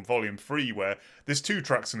 especially on Volume 3, where there's 2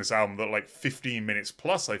 tracks in this album that are like 15 minutes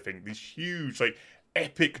plus, I think. These huge, like,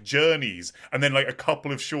 epic journeys, and then like a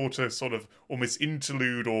couple of shorter sort of almost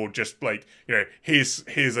interlude, or just like, you know, here's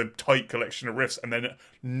a tight collection of riffs, and then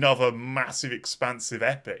another massive expansive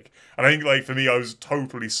epic. And I think, like, for me, I was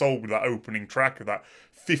totally sold with that opening track of that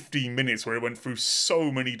 15 minutes where it went through so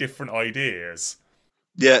many different ideas.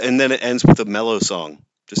 Yeah, and then it ends with a mellow song.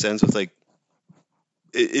 Just ends with like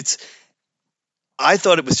it's. I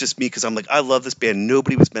thought it was just me because I'm like, I love this band.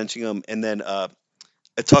 Nobody was mentioning them, and then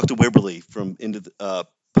I talked to Wibberley from Into the,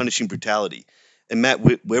 Punishing Brutality, and Matt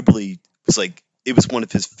Wibberley was like, it was one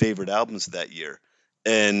of his favorite albums of that year,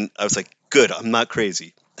 and I was like, good, I'm not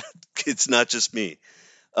crazy, it's not just me.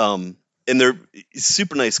 And he's a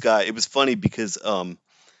super nice guy. It was funny because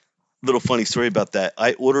little funny story about that.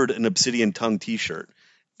 I ordered an Obsidian Tongue T-shirt,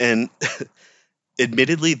 and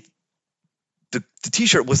admittedly, the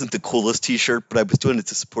T-shirt wasn't the coolest T-shirt, but I was doing it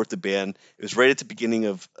to support the band. It was right at the beginning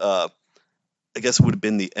of I guess it would have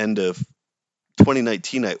been the end of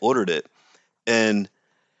 2019. I ordered it and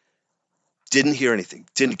didn't hear anything.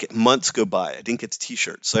 Didn't get, months go by. I didn't get the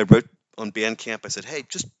T-shirt. So I wrote on Bandcamp. I said, hey,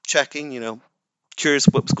 just checking, curious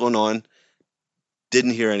what was going on.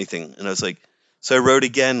 Didn't hear anything. And I was like, so I wrote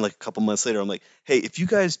again like a couple months later. I'm like, hey, if you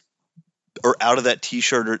guys are out of that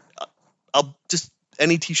T-shirt, or I'll just,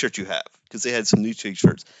 any T-shirt you have, because they had some new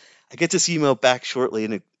T-shirts. I get this email back shortly,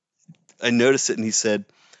 and I noticed it, and he said,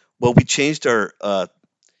 well, we changed our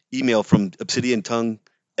email from Obsidian Tongue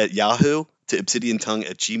at Yahoo to Obsidian Tongue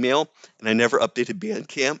at Gmail, and I never updated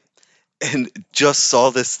Bandcamp, and just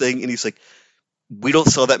saw this thing, and he's like, we don't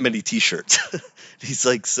sell that many T-shirts. He's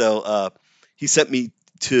like, so he sent me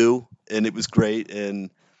 2, and it was great,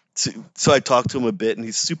 and so I talked to him a bit, and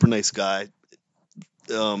he's a super nice guy.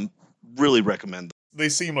 Really recommend them. They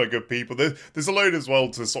seem like good people. There's a load as well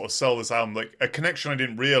to sort of sell this album, like a connection I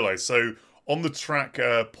didn't realise. So on the track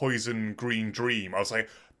Poison Green Dream, I was like,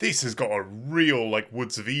 this has got a real, like,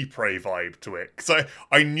 Woods of Ypres vibe to it. Because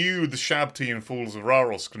I knew the Shabti and Falls of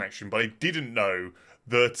Raros connection, but I didn't know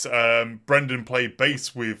that Brendan played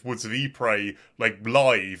bass with Woods of Ypres, like,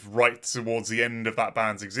 live right towards the end of that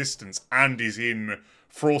band's existence, and is in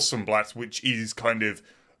Frossenblatt, which is kind of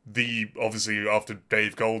obviously after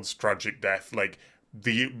Dave Gold's tragic death, like,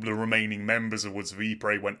 the remaining members of Woods of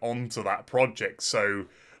Ypres went on to that project, so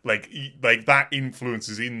like that influence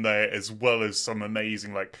is in there, as well as some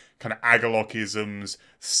amazing, like, kind of Agalockisms,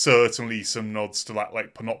 certainly some nods to that,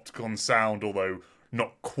 like, Panopticon sound, although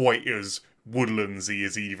not quite as woodlandsy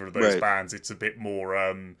as either of those bands. It's a bit more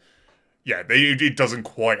it doesn't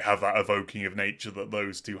quite have that evoking of nature that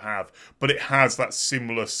those two have, but it has that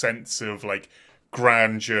similar sense of, like,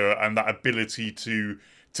 grandeur and that ability to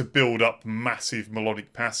build up massive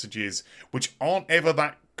melodic passages which aren't ever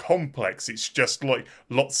that complex. It's just like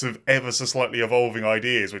lots of ever so slightly evolving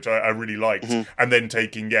ideas, which I really liked. And then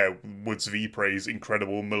taking Woods of Ypres'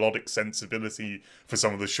 incredible melodic sensibility for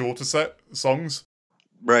some of the shorter songs.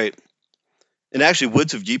 Right. And actually,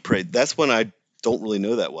 Woods of Ypres, that's one I don't really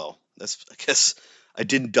know that well. I guess I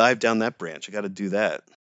didn't dive down that branch. I got to do that.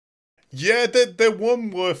 Yeah, they're one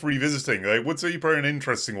worth revisiting. Woods of Ypres are an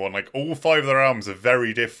interesting one. Like, all 5 of their albums are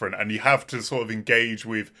very different, and you have to sort of engage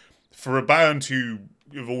with, for a band who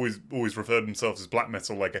have always referred themselves as black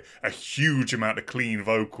metal, like a huge amount of clean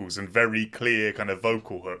vocals and very clear kind of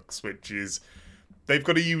vocal hooks, which is, they've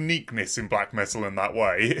got a uniqueness in black metal in that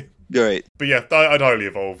way. Right. But yeah, I'd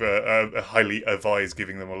highly advise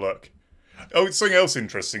giving them a look. Oh, something else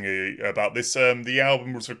interesting about this. The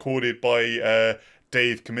album was recorded by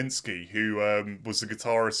Dave Kaminsky, who was the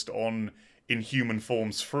guitarist on Inhuman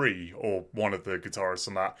Forms 3, or one of the guitarists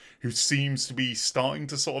on that, who seems to be starting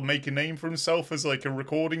to sort of make a name for himself as, like, a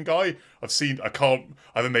recording guy. I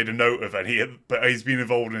haven't made a note of any, but he's been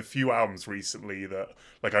involved in a few albums recently that,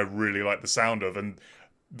 like, I really like the sound of, and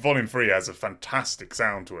Volume 3 has a fantastic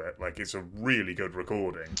sound to it. Like, it's a really good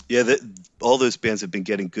recording. Yeah, all those bands have been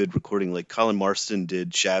getting good recording. Like Colin Marston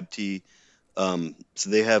did Shabty. So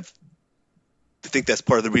they have. I think that's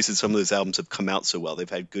part of the reason some of those albums have come out so well. They've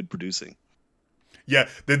had good producing. Yeah,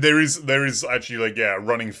 there is actually like a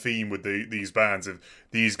running theme with these bands of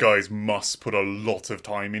these guys must put a lot of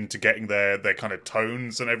time into getting their kind of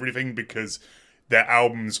tones and everything because their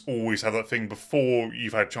albums always have that thing before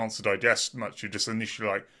you've had a chance to digest much. You're just initially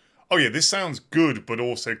like, oh yeah, this sounds good, but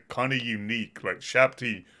also kind of unique. Like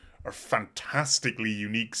Shabty are fantastically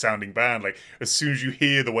unique sounding band. Like as soon as you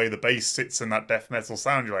hear the way the bass sits in that death metal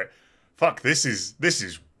sound, you're like, fuck, this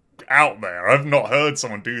is out there. I've not heard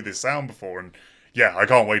someone do this sound before, and yeah, I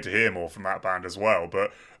can't wait to hear more from that band as well.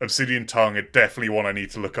 But Obsidian Tongue are definitely one I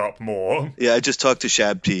need to look up more. Yeah, I just talked to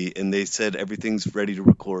Shabty, and they said everything's ready to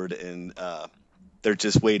record, and they're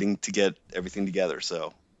just waiting to get everything together.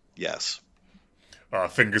 So, yes.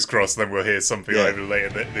 Fingers crossed, then we'll hear something Yeah. either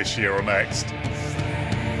later this year or next.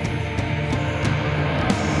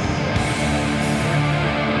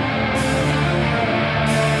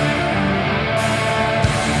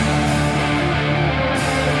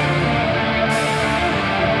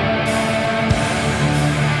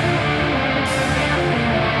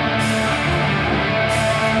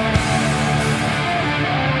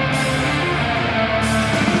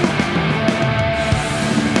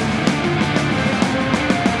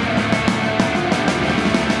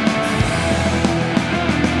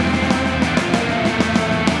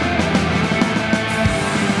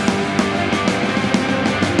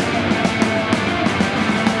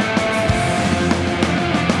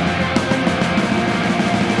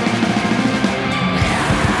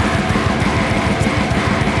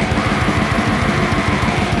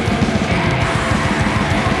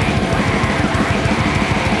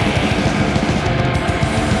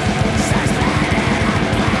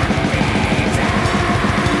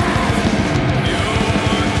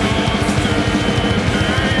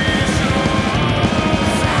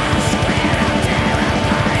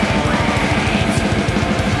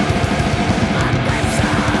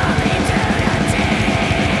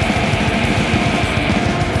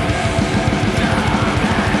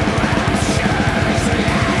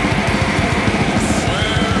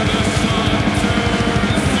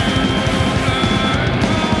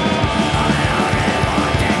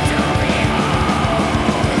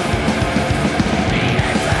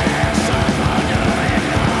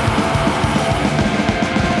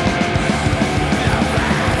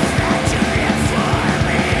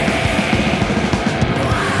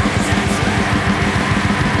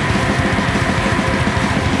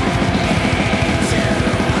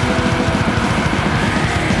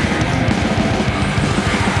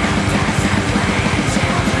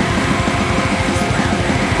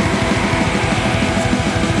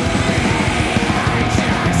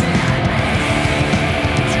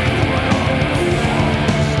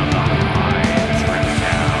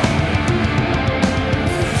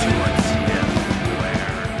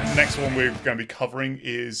 We're going to be covering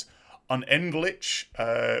is Unendlich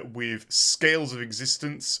with Scales of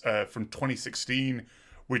Existence from 2016,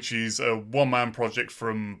 which is a one-man project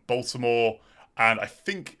from Baltimore. And I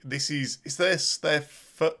think this is this their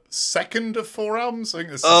second of 4 albums? I think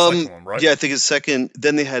this is the second one, right? Yeah, I think it's second.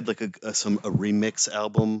 Then they had like a remix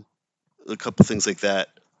album, a couple things like that.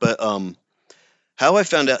 But how I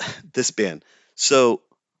found out this band. So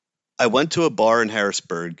I went to a bar in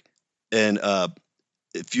Harrisburg, and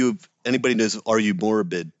if anybody knows Are You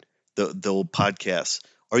Morbid, the old podcast,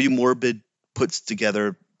 Are You Morbid puts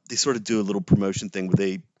together, they sort of do a little promotion thing where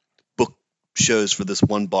they book shows for this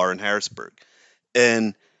one bar in Harrisburg.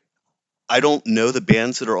 And I don't know the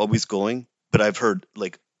bands that are always going, but I've heard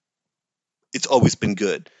like it's always been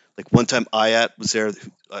good. Like one time Ayat was there,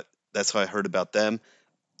 that's how I heard about them.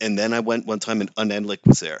 And then I went one time and Unendlich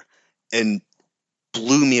was there and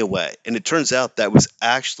blew me away. And it turns out that was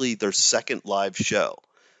actually their second live show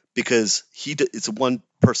because it's a one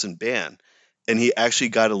person band and he actually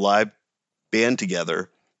got a live band together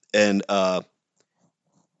and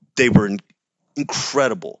they were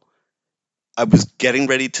incredible. I was getting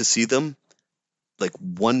ready to see them like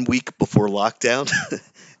 1 week before lockdown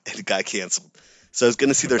and it got canceled. So I was going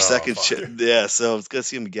to see their second show. Yeah, so I was going to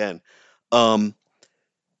see them again.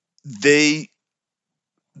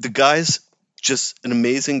 The guy's just an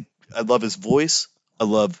amazing. I love his voice. I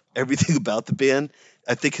love everything about the band.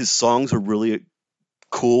 I think his songs are really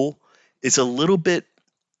cool. It's a little bit,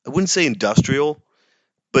 I wouldn't say industrial,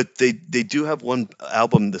 but they do have one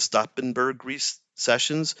album, the Stoppenberg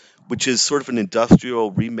Sessions, which is sort of an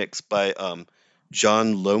industrial remix by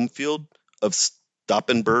John Lomefield of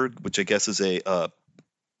Stoppenberg, which I guess is a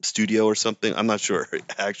studio or something. I'm not sure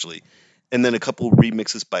actually. And then a couple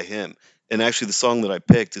remixes by him. And actually, the song that I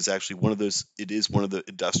picked is actually one of those. It is one of the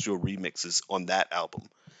industrial remixes on that album,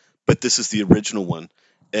 but this is the original one.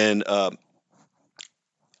 And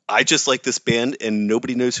I just like this band, and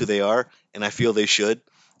nobody knows who they are, and I feel they should,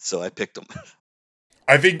 so I picked them.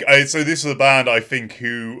 I think so. This is a band I think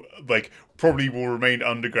who like probably will remain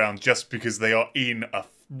underground just because they are in a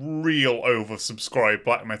real oversubscribed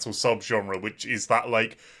black metal subgenre, which is that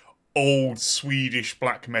like old Swedish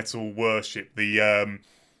black metal worship, the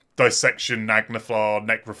dissection, Nagnaflar,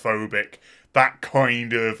 necrophobic, that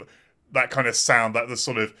kind of sound, that the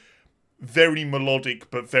sort of very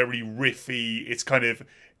melodic but very riffy.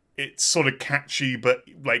 It's sort of catchy but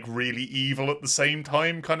like really evil at the same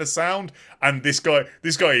time kind of sound. And this guy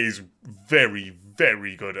is very,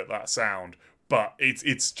 very good at that sound. But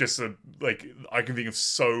it's just I can think of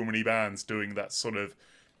so many bands doing that sort of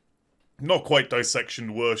not quite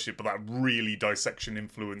dissection worship, but that really dissection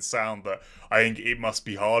influenced sound that I think it must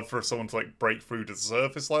be hard for someone to like break through to the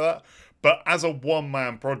surface like that. But as a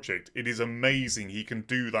one-man project, it is amazing he can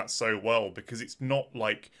do that so well, because it's not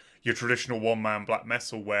like your traditional one-man black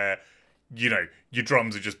metal where, you know, your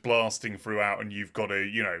drums are just blasting throughout and you've got to,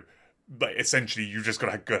 you know, but essentially you just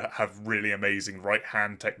got to have really amazing right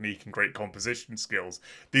hand technique and great composition skills.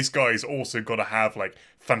 This guy's also got to have like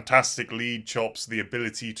fantastic lead chops, the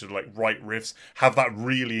ability to like write riffs, have that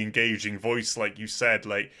really engaging voice, like you said.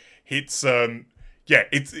 Like it's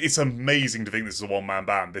it's amazing to think this is a one man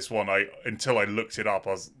band. This one, until I looked it up,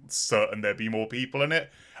 I was certain there'd be more people in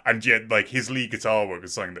it. And yet, like, his lead guitar work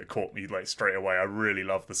is something that caught me, like, straight away. I really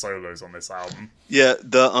love the solos on this album. Yeah,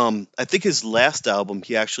 I think his last album,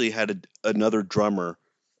 he actually had another drummer,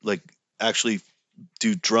 like, actually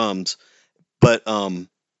do drums, but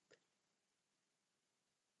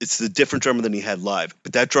it's a different drummer than he had live.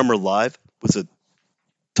 But that drummer live was a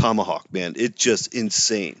tomahawk, man. It's just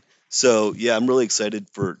insane. So, yeah, I'm really excited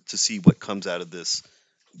to see what comes out of this.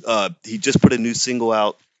 He just put a new single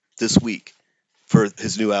out this week for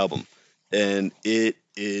his new album, and it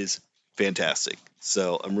is fantastic.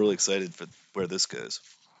 So I'm really excited for where this goes.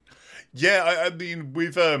 Yeah, I mean,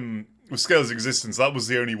 with Scales of Existence, that was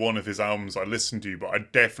the only one of his albums I listened to, but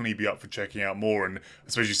I'd definitely be up for checking out more, and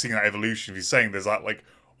especially seeing that evolution. If he's saying there's that like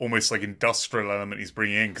almost like industrial element he's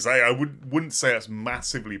bringing in, because I wouldn't say that's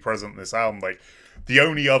massively present in this album. Like, the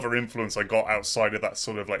only other influence I got outside of that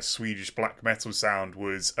sort of like Swedish black metal sound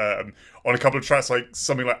was on a couple of tracks, like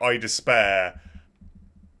something like I Despair.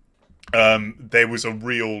 There was a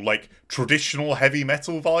real like traditional heavy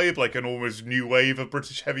metal vibe, like an almost new wave of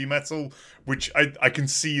British heavy metal, which I can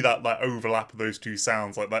see that overlap of those two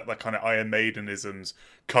sounds, like that kind of Iron Maidenisms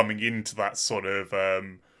coming into that sort of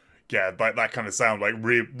like that kind of sound, like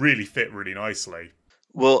really fit really nicely.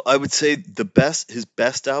 Well, I would say his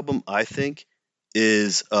best album, I think,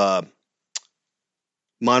 is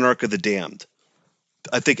Monarch of the Damned.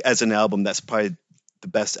 I think as an album, that's probably the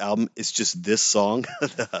best album. It's just this song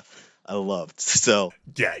I loved. So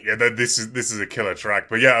yeah, this is a killer track.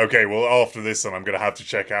 But yeah, okay, well after this one, I'm gonna have to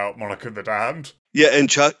check out Monarch of the Damned. Yeah, and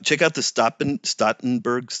check out the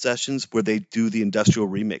Stottenberg sessions where they do the industrial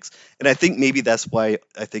remix. And I think maybe that's why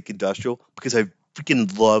I think industrial, because I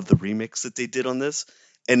freaking love the remix that they did on this,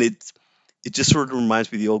 and it just sort of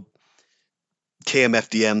reminds me of the old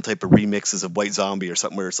KMFDM type of remixes of White Zombie or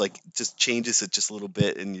something, where it's like just changes it just a little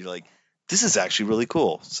bit, and you're like, this is actually really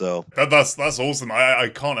cool. So that's awesome. I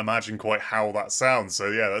can't imagine quite how that sounds. So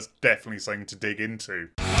yeah, that's definitely something to dig into.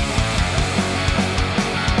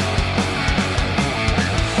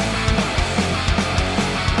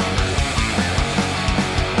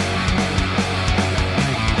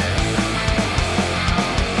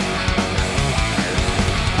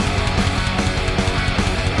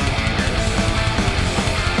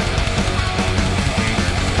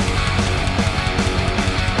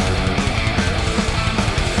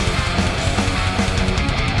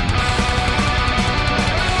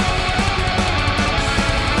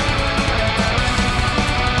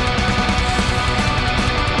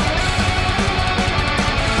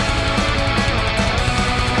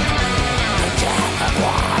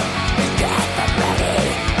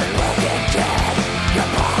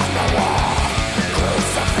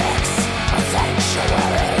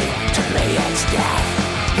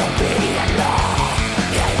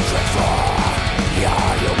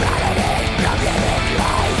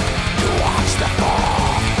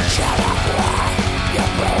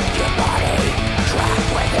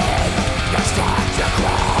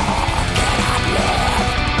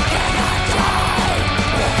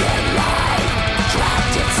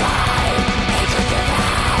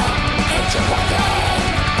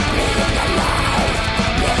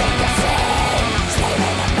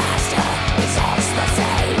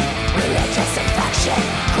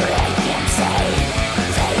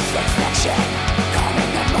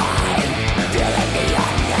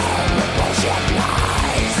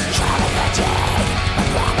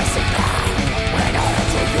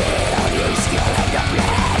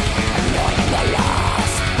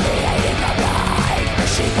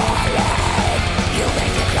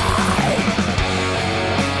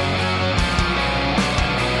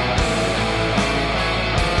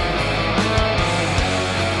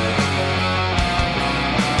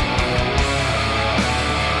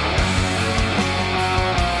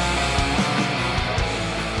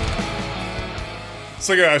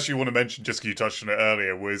 something I actually want to mention, just because you touched on it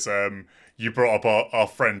earlier, was you brought up our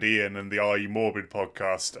friend Ian and the Are You Morbid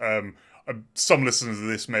podcast. Some listeners of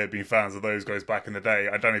this may have been fans of those guys back in the day.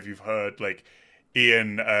 I don't know if you've heard, like,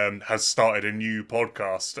 Ian has started a new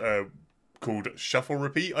podcast called Shuffle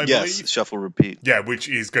Repeat, I believe. Yes, Shuffle Repeat. Yeah, which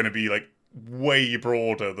is going to be, like, way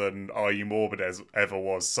broader than Are You Morbid as ever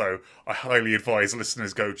was. So I highly advise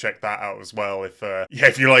listeners go check that out as well if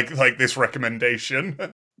you like this recommendation.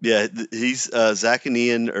 Yeah, he's Zach and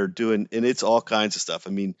Ian are doing, and it's all kinds of stuff. I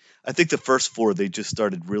mean, I think the first four they just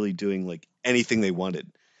started really doing like anything they wanted,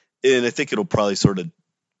 and I think it'll probably sort of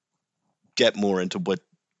get more into what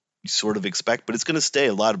you sort of expect, but it's going to stay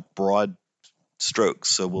a lot of broad strokes.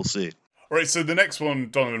 So we'll see. All right, so the next one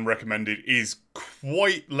Donovan recommended is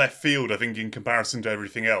quite left field, I think, in comparison to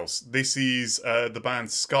everything else. This is the band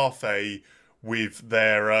Scarfae with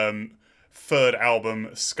their third album,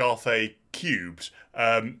 Scarfae Cubed.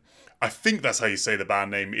 I think that's how you say the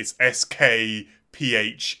band name. It's Skaphe.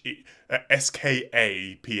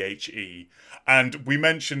 Skaphe. And we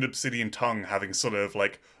mentioned Obsidian Tongue having sort of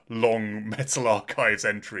like long Metal Archives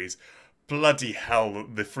entries. Bloody hell,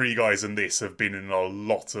 the three guys in this have been in a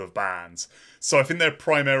lot of bands. So I think they're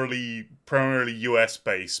primarily US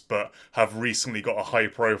based, but have recently got a high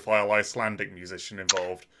profile Icelandic musician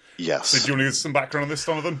involved. Yes. So do you want to give some background on this,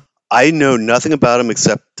 Donovan? I know nothing about them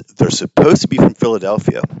except they're supposed to be from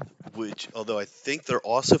Philadelphia, which, although I think they're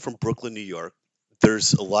also from Brooklyn, New York,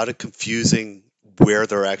 there's a lot of confusing where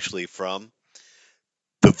they're actually from.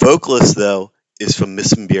 The vocalist, though, is from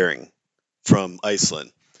Missenbering, from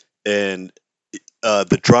Iceland. And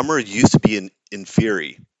the drummer used to be in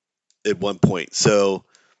Fury at one point. So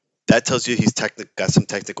that tells you he's got some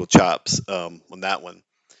technical chops on that one.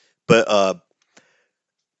 But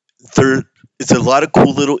it's a lot of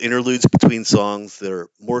cool little interludes between songs that are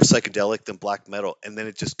more psychedelic than black metal, and then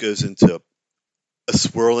it just goes into a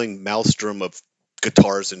swirling maelstrom of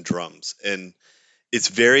guitars and drums, and it's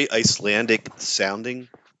very Icelandic sounding,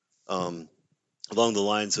 along the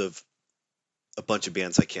lines of a bunch of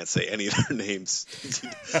bands I can't say any of their names.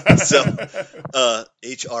 So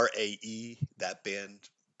HRAE, that band,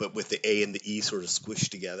 but with the A and the E sort of squished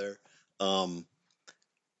together.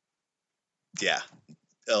 Yeah.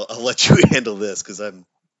 I'll let you handle this because I'm.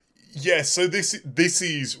 Yeah, so this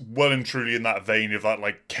is well and truly in that vein of that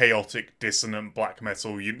like chaotic, dissonant black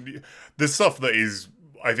metal. The stuff that is,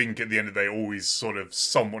 I think, at the end of the day, always sort of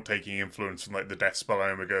somewhat taking influence from like the Deathspell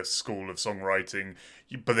Omega school of songwriting.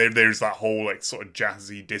 But there's that whole like sort of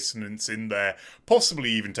jazzy dissonance in there,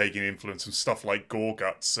 possibly even taking influence from stuff like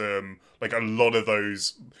Gorguts. Like a lot of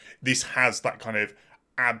those, this has that kind of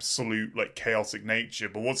absolute like chaotic nature.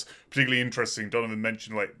 But what's particularly interesting, Donovan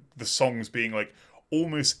mentioned like the songs being like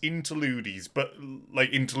almost interludes, but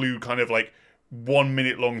like interlude kind of like 1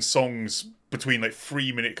 minute long songs between like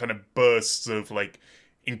 3 minute kind of bursts of like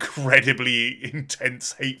incredibly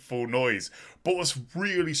intense hateful noise. But what's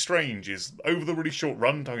really strange is over the really short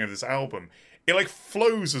runtime of this album, it like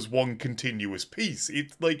flows as one continuous piece.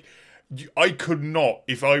 It's like I could not,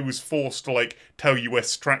 if I was forced to like tell you where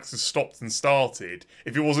tracks have stopped and started,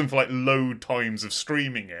 if it wasn't for like load times of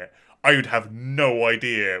streaming it, I would have no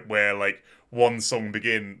idea where like one song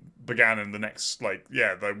began and the next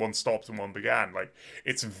the one stopped and one began. Like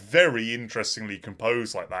it's very interestingly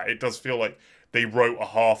composed like that. It does feel like they wrote a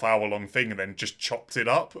half-hour long thing and then just chopped it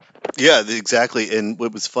up. Yeah, exactly. And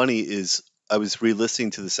what was funny is I was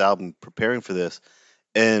re-listening to this album preparing for this,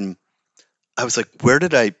 and I was like,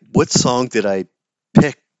 what song did I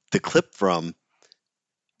pick the clip from?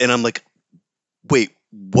 And I'm like, wait,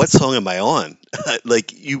 what song am I on?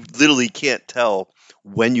 Like, you literally can't tell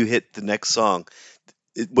when you hit the next song.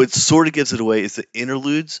 What sort of gives it away is the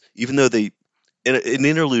interludes, even though an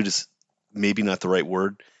interlude is maybe not the right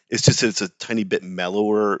word. It's just that it's a tiny bit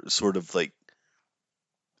mellower, sort of like,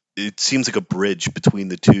 it seems like a bridge between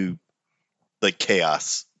the two, like,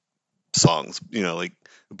 chaos songs, like,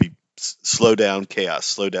 it'd be slow down, chaos,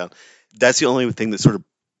 slow down. That's the only thing that sort of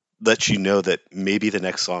lets you know that maybe the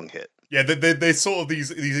next song hit. Yeah, there's sort of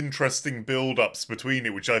these interesting build-ups between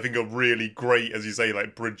it, which I think are really great, as you say,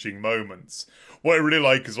 like bridging moments. What I really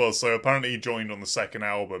like as well, so apparently he joined on the second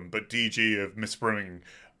album, but DG of Misbrimming,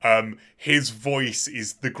 his voice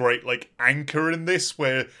is the great like anchor in this,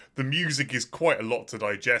 where the music is quite a lot to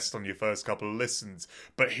digest on your first couple of listens,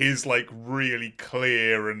 but his like really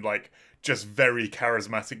clear and like just very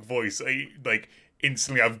charismatic voice, like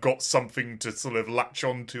instantly I've got something to sort of latch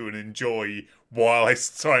onto and enjoy while I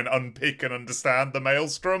try and unpick and understand the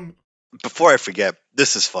Maelstrom. Before I forget,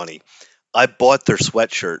 this is funny. I bought their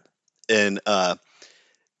sweatshirt, and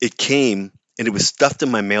it came, and it was stuffed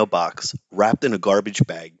in my mailbox, wrapped in a garbage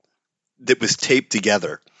bag that was taped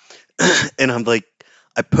together. And I'm like,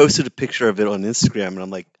 I posted a picture of it on Instagram, and I'm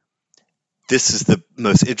like, this is the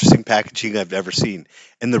most interesting packaging I've ever seen.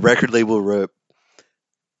 And the record label wrote,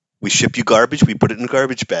 "We ship you garbage, we put it in a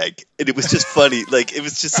garbage bag." And it was just funny. Like, it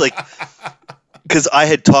was just like, because I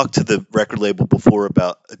had talked to the record label before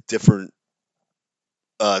about a different,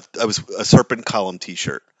 I was a Serpent Column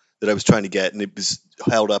t-shirt that I was trying to get, and it was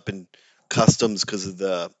held up in customs because of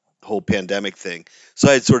the whole pandemic thing. So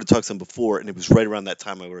I had sort of talked to them before, and it was right around that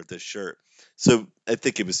time I ordered this shirt. So I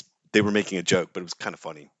think they were making a joke, but it was kind of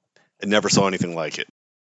funny. I never saw anything like it.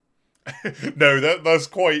 No, that's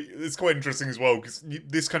quite interesting as well, because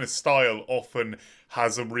this kind of style often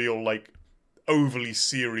has a real like overly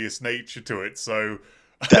serious nature to it. So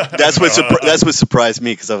that's what surprised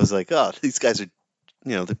me, because I was like, oh, these guys are,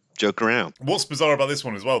 they joke around. What's bizarre about this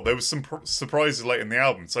one as well, there was some surprises late in the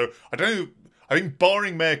album. So I don't know. I think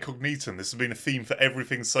barring Mare Cognitum, this has been a theme for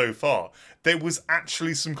everything so far. There was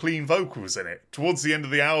actually some clean vocals in it towards the end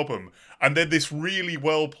of the album. And then this really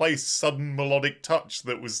well-placed sudden melodic touch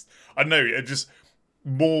that was, I don't know, just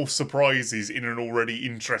more surprises in an already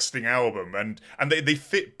interesting album. And they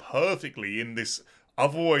fit perfectly in this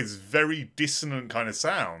otherwise very dissonant kind of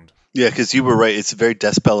sound. Yeah, because you were right. It's a very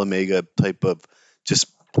Despel Omega type of just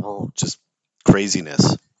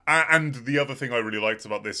craziness. And the other thing I really liked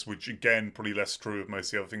about this, which again, probably less true of most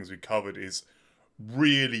of the other things we covered, is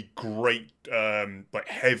really great, like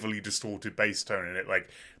heavily distorted bass tone in it. Like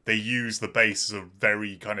they use the bass as a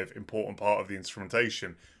very kind of important part of the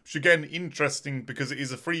instrumentation, which again, interesting because it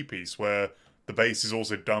is a free piece where the bass is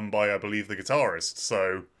also done by, I believe, the guitarist.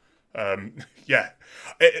 So, yeah,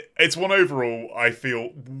 it's one overall I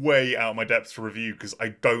feel way out of my depth to review because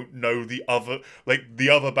I don't know the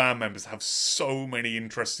other band members have so many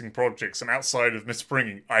interesting projects, and outside of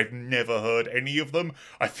Misspringing, I've never heard any of them.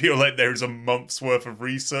 I feel like there's a month's worth of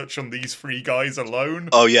research on these three guys alone.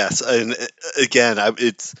 Oh yes, and again,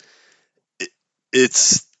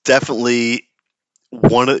 it's definitely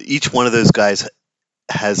each one of those guys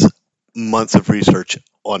has months of research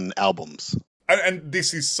on albums. And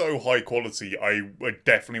this is so high quality, I would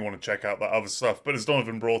definitely want to check out that other stuff. But as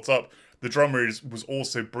Donovan brought up, the drummer was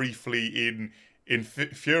also briefly in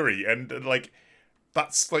Fury. And, like,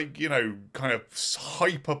 that's, like, kind of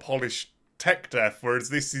hyper-polished tech death. Whereas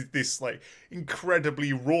this is this, like,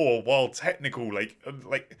 incredibly raw, while technical,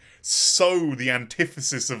 like so the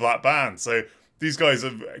antithesis of that band. So these guys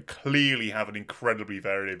clearly have an incredibly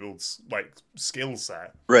variable, like, skill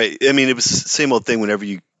set. Right. I mean, it was the same old thing whenever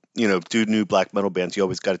you do new black metal bands, you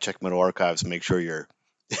always got to check Metal Archives and make sure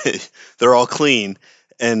they're all clean.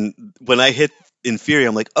 And when I hit Inferi,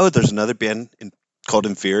 I'm like, oh, there's another band called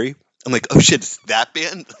Inferi. I'm like, oh shit, it's that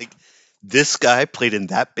band? Like, this guy played in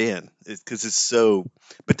that band. Because it's so...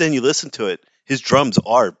 But then you listen to it, his drums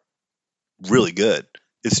are really good.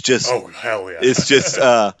 It's just... Oh, hell yeah. It's just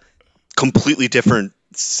completely different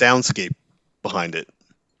soundscape behind it.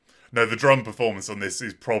 No, the drum performance on this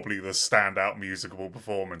is probably the standout musical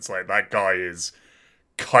performance. Like, that guy is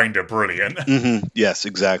kind of brilliant. Mm-hmm. Yes,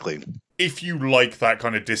 exactly. If you like that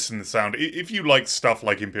kind of dissonant sound, if you like stuff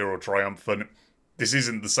like Imperial Triumphant, this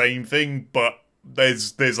isn't the same thing, but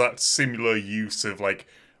there's that similar use of, like,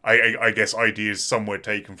 I guess ideas somewhere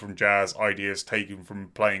taken from jazz, ideas taken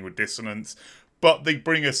from playing with dissonance, but they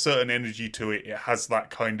bring a certain energy to it. It has that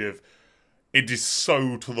kind of... It is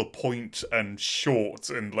so to the point and short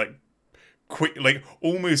and, like, quick, like,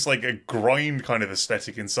 almost like a grind kind of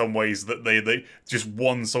aesthetic in some ways, that they just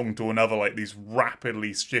one song to another, like these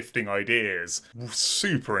rapidly shifting ideas.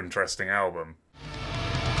 Super interesting album.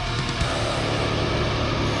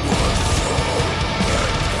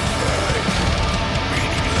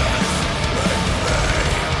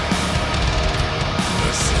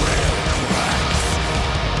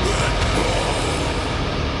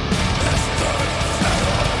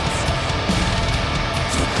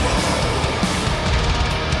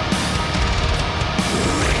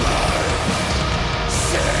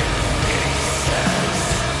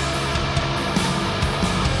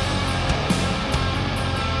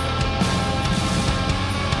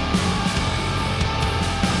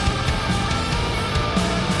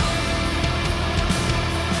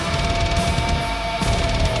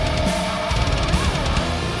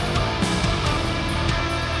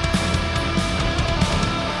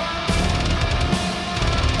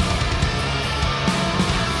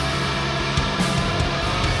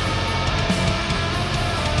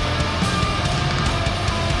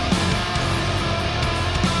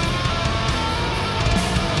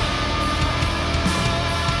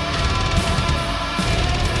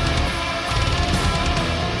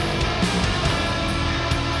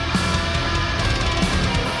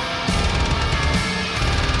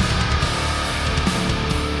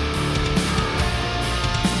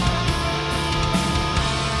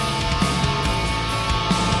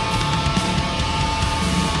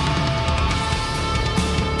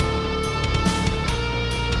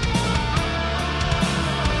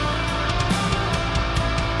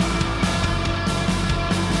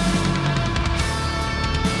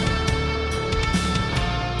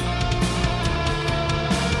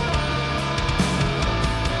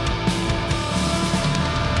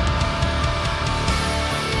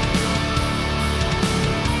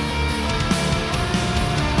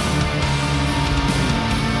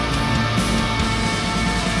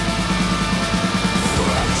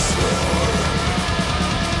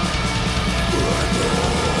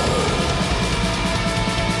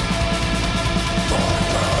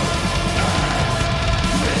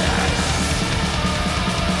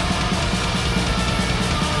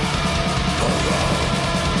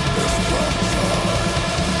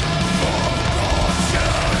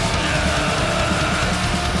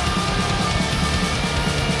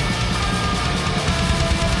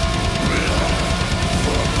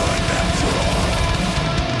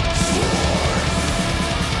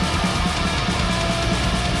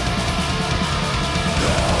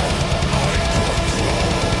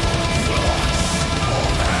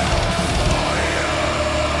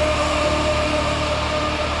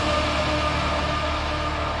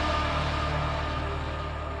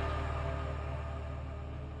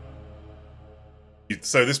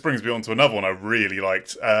 So this brings me on to another one I really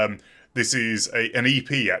liked. This is an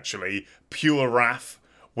EP, actually, Pure Wrath,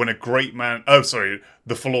 When a Great Man... Oh, sorry,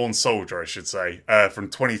 The Forlorn Soldier, I should say, from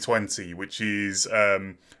 2020, which is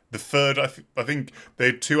the third... I think they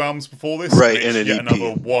had 2 albums before this. Right, and and an yet EP.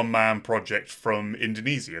 another one-man project from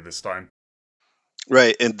Indonesia this time.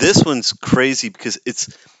 Right, and this one's crazy because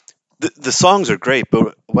it's the songs are great,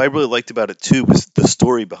 but what I really liked about it too was the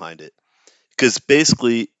story behind it. Because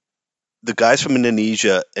basically, the guy's from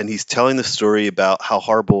Indonesia, and he's telling the story about how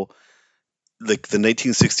horrible, like the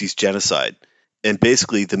 1960s genocide, and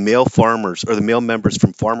basically the male farmers or the male members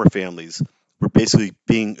from farmer families were basically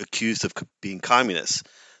being accused of being communists,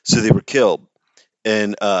 so they were killed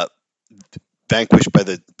and vanquished by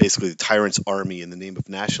basically the tyrant's army in the name of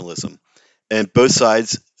nationalism, and both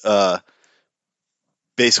sides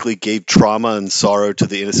basically gave trauma and sorrow to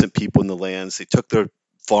the innocent people in the lands. They took their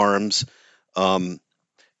farms.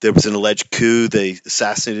 There was an alleged coup. They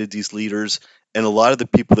assassinated these leaders, and a lot of the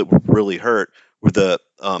people that were really hurt were the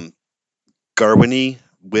Garwani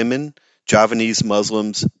women, Javanese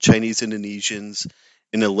Muslims, Chinese Indonesians,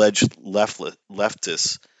 and alleged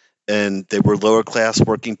leftists. And they were lower class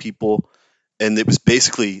working people, and it was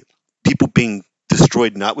basically people being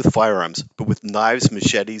destroyed not with firearms, but with knives,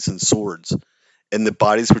 machetes, and swords. And the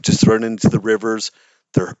bodies were just thrown into the rivers.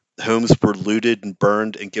 Their homes were looted and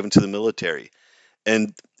burned and given to the military.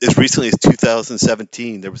 And as recently as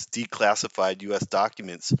 2017, there was declassified U.S.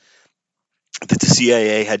 documents that the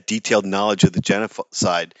CIA had detailed knowledge of the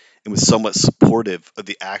genocide and was somewhat supportive of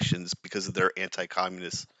the actions because of their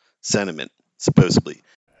anti-communist sentiment, supposedly.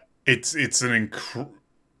 It's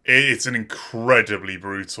an incredibly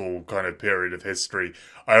brutal kind of period of history.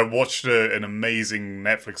 I watched an amazing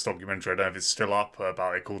Netflix documentary. I don't know if it's still up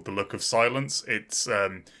about it, called "The Look of Silence." It's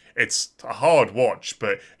a hard watch,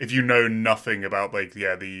 but if you know nothing about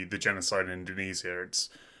the genocide in Indonesia,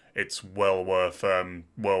 it's well worth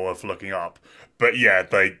looking up. But yeah,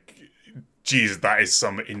 Jesus, that is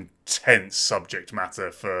some intense subject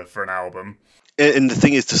matter for an album. And the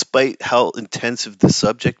thing is, despite how intensive the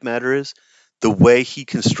subject matter is, the way he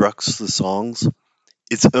constructs the songs,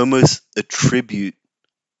 it's almost a tribute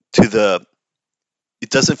to the. It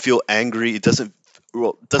doesn't feel angry. It doesn't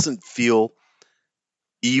feel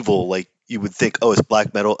evil like you would think. Oh, it's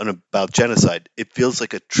black metal and about genocide. It feels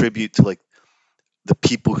like a tribute to like the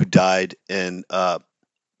people who died and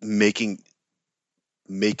making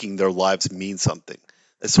their lives mean something.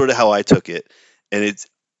 That's sort of how I took it, and it's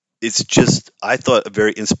just I thought a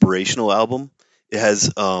very inspirational album. It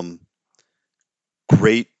has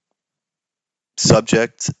great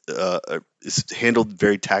subject. It's handled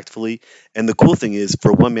very tactfully, and the cool thing is,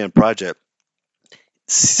 for a one man project,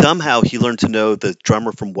 somehow he learned to know the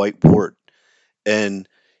drummer from White Ward, and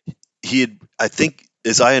he had, I think,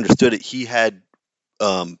 as I understood it, he had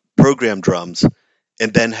programmed drums,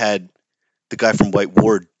 and then had the guy from White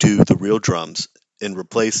Ward do the real drums and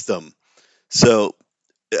replace them. So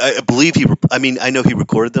I believe I mean, I know he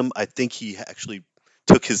recorded them. I think he actually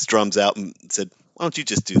took his drums out and said, "Why don't you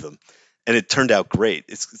just do them?" And it turned out great.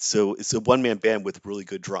 It's a one man band with really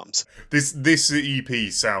good drums. This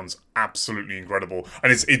EP sounds absolutely incredible,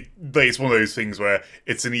 and it's one of those things where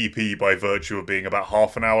it's an EP by virtue of being about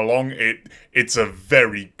half an hour long. It's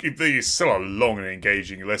still a long and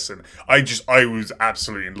engaging listen. I was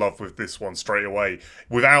absolutely in love with this one straight away,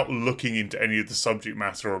 without looking into any of the subject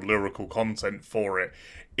matter or lyrical content for it.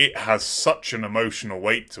 It has such an emotional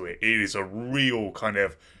weight to it. It is a real kind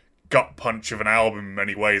of gut punch of an album in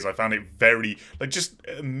many ways. I found it very, just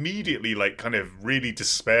immediately, kind of really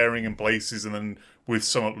despairing in places, and then with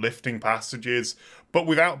some uplifting passages, but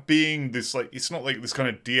without being this, it's not like this kind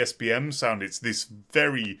of DSBM sound. It's this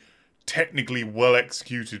very technically well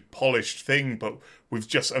executed, polished thing, but with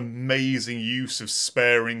just amazing use of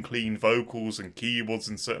sparing clean vocals and keyboards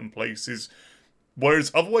in certain places.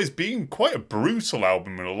 Whereas otherwise being quite a brutal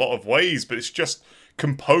album in a lot of ways, but it's just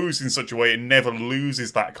composed in such a way it never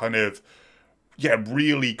loses that kind of,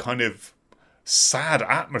 really kind of sad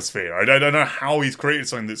atmosphere. I don't know how he's created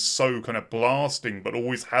something that's so kind of blasting, but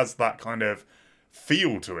always has that kind of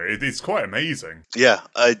feel to it. It's quite amazing. Yeah,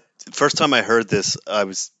 first time I heard this, I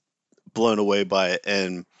was blown away by it,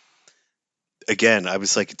 and again, I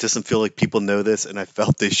was like, it doesn't feel like people know this, and I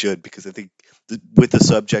felt they should, because I think with the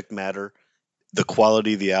subject matter, the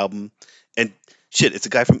quality of the album, and shit, it's a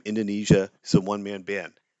guy from Indonesia. It's a one man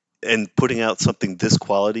band, and putting out something this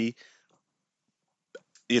quality,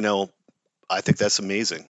 I think that's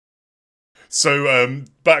amazing. So,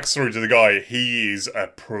 backstory to the guy, he is a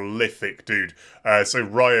prolific dude. So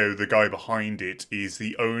Ryo, the guy behind it, is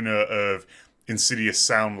the owner of Insidious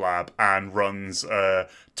Sound Lab and runs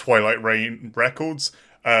Twilight Rain Records.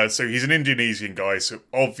 So he's an Indonesian guy, so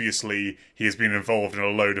obviously he has been involved in a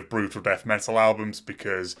load of brutal death metal albums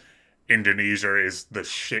because Indonesia is the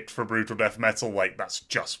shit for brutal death metal. Like, that's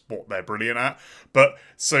just what they're brilliant at. But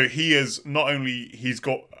so he is not only, he's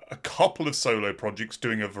got a couple of solo projects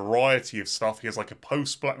doing a variety of stuff. He has like a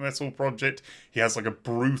post-black metal project. He has like a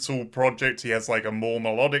brutal project. He has like a more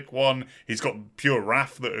melodic one. He's got Pure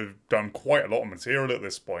Wrath that have done quite a lot of material at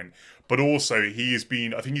this point. But also he has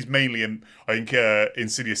been, I think he's mainly in,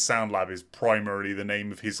 Insidious Sound Lab is primarily the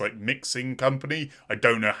name of his like mixing company. I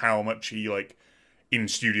don't know how much he like in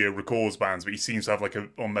studio records bands, but he seems to have like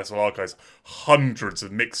on Metal Archives hundreds of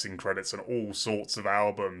mixing credits and all sorts of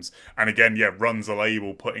albums. And again, yeah, runs a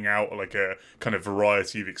label putting out like a kind of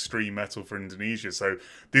variety of extreme metal for Indonesia. So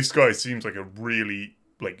this guy seems like a really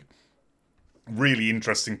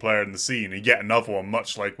interesting player in the scene. And yet another one,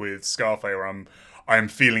 much like with Scarface, where I am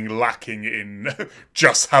feeling lacking in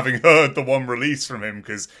just having heard the one release from him,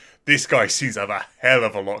 because this guy seems to have a hell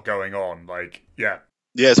of a lot going on. Like, yeah.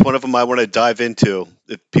 Yeah, it's one of them I want to dive into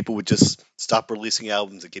if people would just stop releasing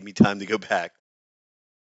albums and give me time to go back.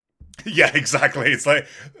 Yeah, exactly. It's like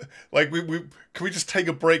we can we just take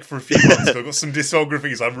a break for a few months? I've got some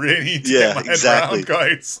discographies I really need to get my head around,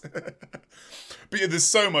 guys. But yeah, there's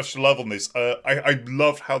so much love on this. I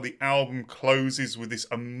loved how the album closes with this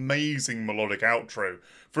amazing melodic outro.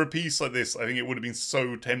 For a piece like this, I think it would have been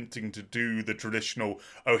so tempting to do the traditional,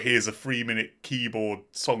 oh, here's a 3-minute keyboard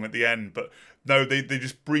song at the end, but no, they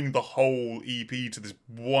just bring the whole EP to this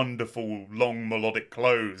wonderful, long melodic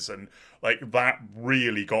close, and like that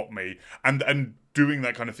really got me. And doing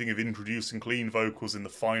that kind of thing of introducing clean vocals in the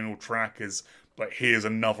final track is like, here's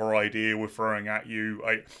another idea we're throwing at you.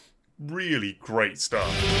 Really great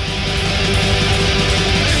stuff.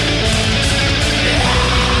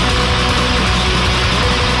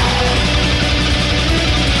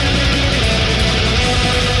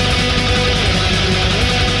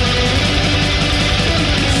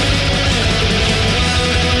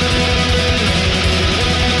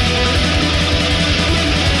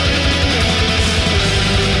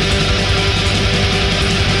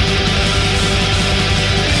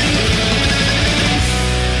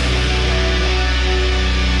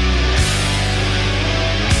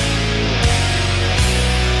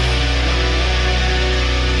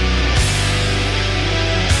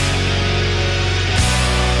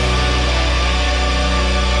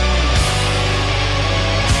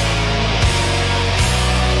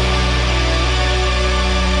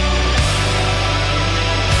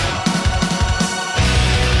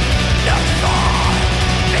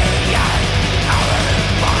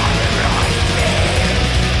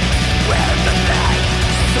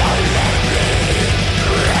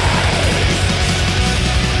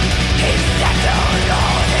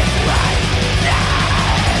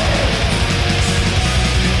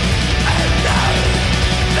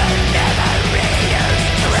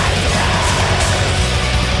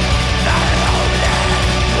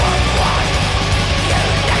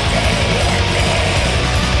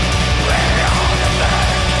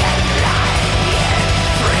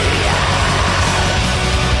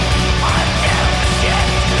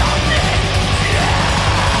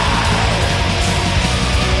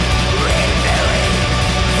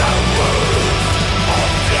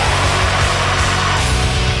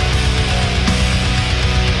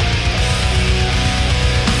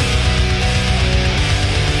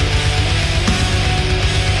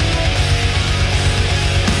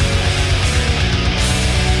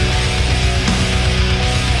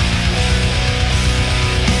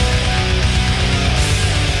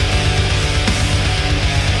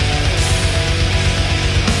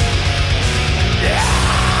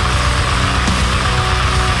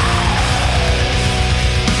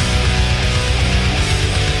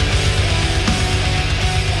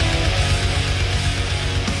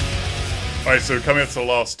 Alright, so coming up to the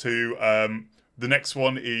last two, the next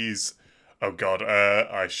one is, oh god,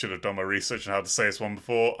 I should have done my research on how to say this one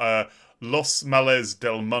before, Los Males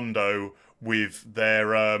del Mundo with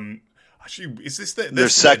their, actually, is this their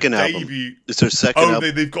second album? Debut? It's their second album.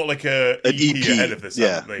 Oh, they've got like an EP ahead of this,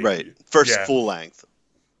 haven't they? Right. First full length.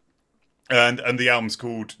 And the album's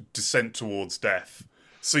called Descent Towards Death.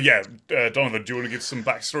 So yeah, Donovan, do you want to give some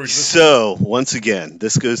backstory to this? So, once again,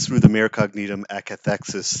 this goes through the Mare Cognitum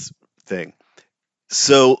Acathexis thing.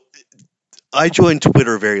 So, I joined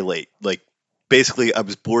Twitter very late. Like, basically, I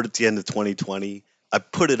was bored at the end of 2020. I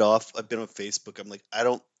put it off. I've been on Facebook. I'm like, I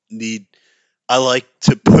like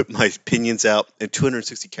to put my opinions out, and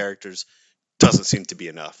 260 characters doesn't seem to be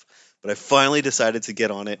enough. But I finally decided to get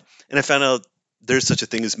on it, and I found out there's such a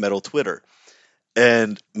thing as Metal Twitter.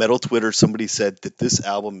 And Metal Twitter, somebody said that this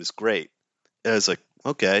album is great. And I was like,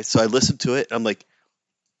 okay. So I listened to it. And I'm like,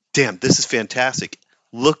 damn, this is fantastic.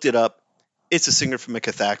 Looked it up. It's a singer from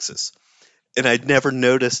Ecathaxis. And I'd never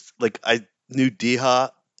noticed, like, I knew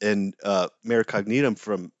Deha and Mare Cognitum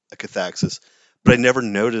from Ecathaxis, but I never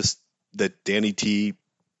noticed that Danny T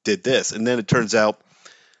did this. And then it turns out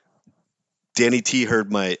Danny T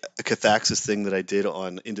heard my Ecathaxis thing that I did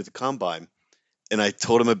on Into the Combine. And I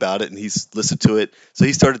told him about it, and he's listened to it. So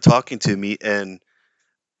he started talking to me, and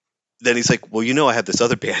then he's like, "Well, I have this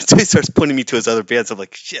other band." So he starts pointing me to his other bands. I'm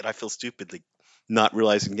like, "Shit, I feel stupid, like not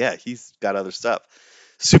realizing, yeah, he's got other stuff."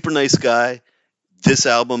 Super nice guy. This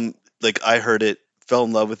album, like I heard it, fell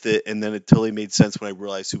in love with it, and then it totally made sense when I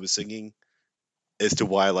realized who was singing as to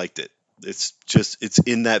why I liked it. It's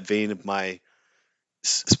in that vein of my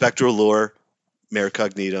Spectral Lore, Mare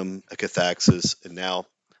Cognitum, Ecathaxis, and now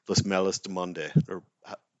Los Males de Monde, or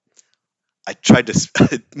I tried to,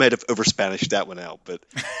 I might have over Spanished that one out, but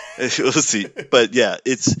we'll see. But yeah,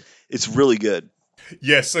 it's really good.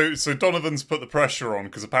 Yeah, so Donovan's put the pressure on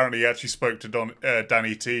because apparently he actually spoke to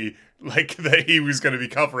Danny T like that he was going to be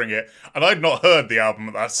covering it, and I'd not heard the album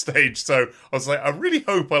at that stage, so I was like, I really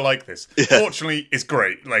hope I like this. Yeah. Fortunately, it's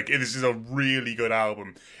great. Like, this is a really good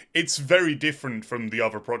album. It's very different from the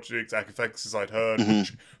other projects, Ecathaxis I'd heard,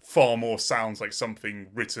 which far more sounds like something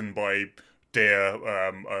written by Dare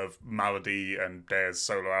of Malady and Dare's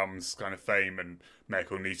solo albums kind of fame, and Mare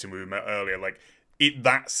Cognitum we met earlier. Like,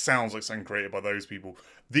 that sounds like something created by those people.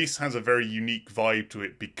 This has a very unique vibe to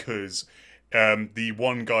it because the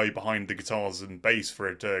one guy behind the guitars and bass for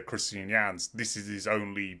it, Christian Jans, this is his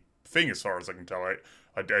only thing as far as I can tell.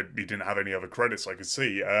 He didn't have any other credits I could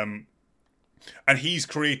see. And he's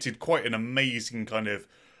created quite an amazing kind of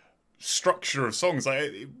structure of songs. Like,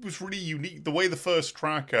 it was really unique. The way the first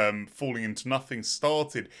track, Falling Into Nothing,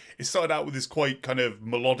 started, it started out with this quite kind of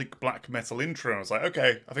melodic black metal intro. And I was like,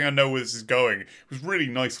 okay, I think I know where this is going. It was really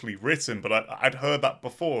nicely written, but I'd heard that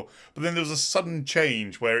before. But then there was a sudden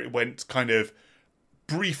change where it went kind of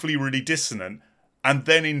briefly really dissonant, and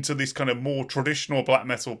then into this kind of more traditional black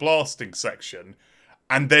metal blasting section.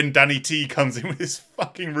 And then Danny T comes in with this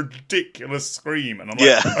fucking ridiculous scream, and I'm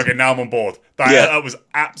like, okay, now I'm on board. That was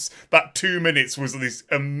that 2 minutes was this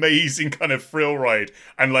amazing kind of thrill ride,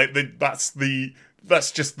 and like that's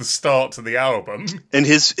just the start to the album. And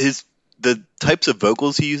the types of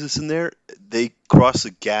vocals he uses in there, they cross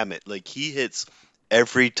the gamut. Like, he hits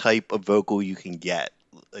every type of vocal you can get.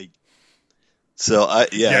 Like, so I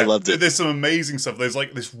loved it. There's some amazing stuff. There's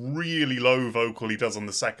like this really low vocal he does on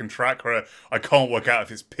the second track where I can't work out if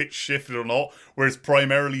it's pitch shifted or not, whereas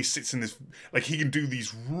primarily sits in this, like, he can do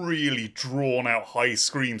these really drawn out high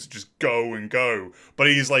screams that just go and go. But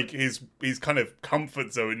he's like, his kind of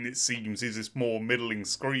comfort zone, it seems, is this more middling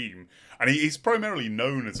scream. And he's primarily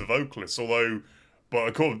known as a vocalist, but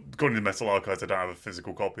according to Metal Archives, I don't have a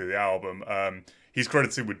physical copy of the album. He's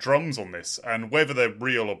credited with drums on this, and whether they're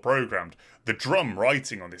real or programmed, the drum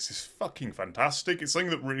writing on this is fucking fantastic. It's something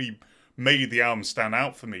that really made the album stand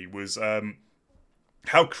out for me was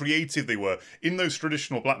how creative they were. In those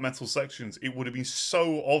traditional black metal sections, it would have been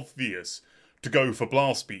so obvious to go for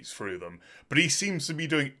blast beats through them, but he seems to be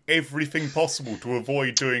doing everything possible to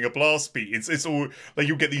avoid doing a blast beat. It's all like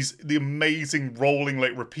you'll get the amazing rolling,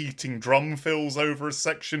 like, repeating drum fills over a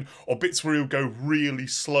section, or bits where he'll go really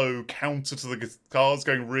slow counter to the guitars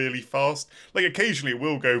going really fast. Like, occasionally it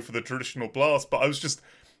will go for the traditional blast, but I just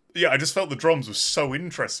felt the drums were so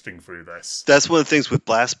interesting through this. That's one of the things with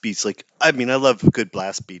blast beats. Like, I mean, I love a good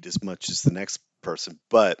blast beat as much as the next person,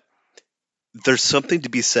 but there's something to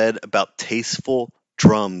be said about tasteful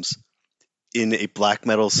drums in a black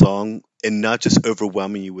metal song, and not just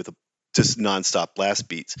overwhelming you with just nonstop blast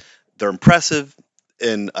beats. They're impressive,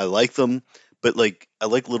 and I like them, but like, I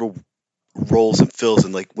like little rolls and fills,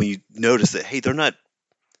 and like when you notice that, hey, they're not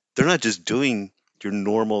just doing your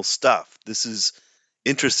normal stuff. This is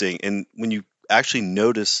interesting, and when you actually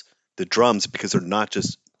notice the drums, because they're not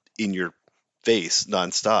just in your face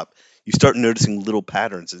nonstop, you start noticing little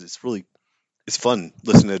patterns, and it's fun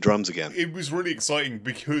listening to drums again. It was really exciting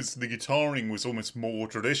because the guitaring was almost more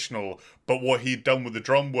traditional, but what he'd done with the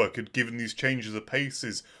drum work had given these changes of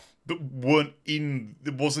paces that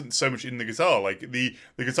it wasn't so much in the guitar. Like, the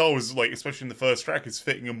guitar was, like, especially in the first track, is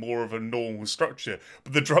fitting a more of a normal structure,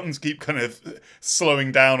 but the drums keep kind of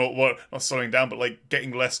slowing down, or, well, not slowing down, but like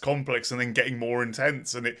getting less complex and then getting more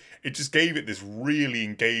intense, and it just gave it this really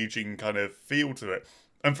engaging kind of feel to it.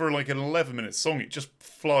 And for like an 11-minute song, it just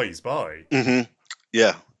flies by. Mm-hmm.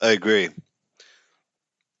 Yeah, I agree.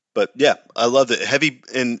 But yeah, I love it. Heavy,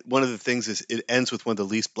 and one of the things is it ends with one of the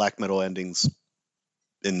least black metal endings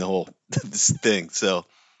in the whole this thing. So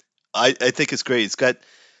I think it's great. It's got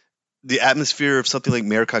the atmosphere of something like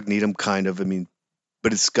Mare Cognitum, kind of. I mean,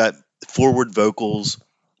 but it's got forward vocals,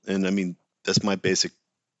 and I mean that's my basic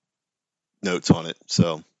notes on it.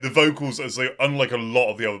 So The vocals, as they, unlike a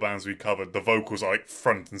lot of the other bands we covered, the vocals are like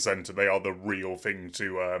front and center. They are the real thing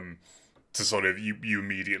to sort of you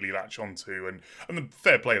immediately latch onto, and the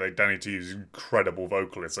fair play, like Danny T is an incredible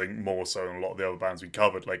vocalist. I think more so than a lot of the other bands we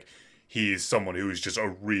covered. Like, he is someone who is just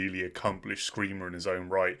a really accomplished screamer in his own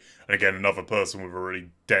right. And again, another person with a really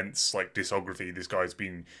dense like discography. This guy's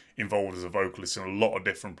been involved as a vocalist in a lot of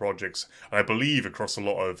different projects, and I believe across a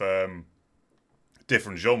lot of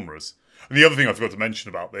different genres. And the other thing I forgot to mention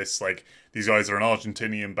about this, like, these guys are an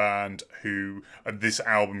Argentinian band who, this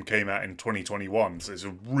album came out in 2021, so it's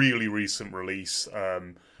a really recent release.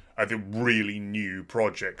 I think really new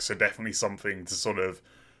project, so definitely something to sort of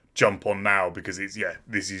jump on now, because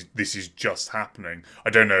this is just happening.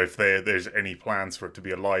 I don't know if there's any plans for it to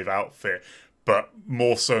be a live outfit, but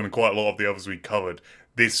more so than quite a lot of the others we covered,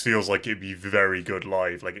 this feels like it'd be very good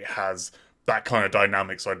live. Like, it has that kind of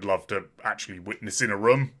dynamics I'd love to actually witness in a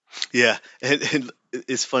room. yeah, and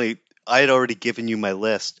it's funny. I had already given you my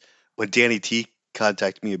list when Danny T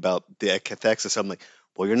contacted me about the cathexis. I'm like,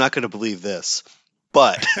 well, you're not going to believe this,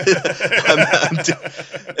 but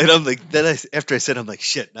I'm like, then after I said, I'm like,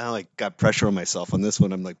 shit. Now I got pressure on myself on this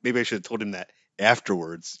one. I'm like, maybe I should have told him that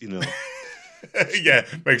afterwards. Yeah,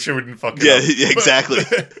 make sure we didn't fuck it Yeah, up. yeah, exactly.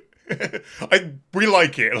 We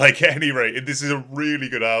like it. Like, at any rate, this is a really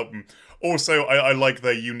good album. Also, I like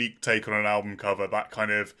their unique take on an album cover. That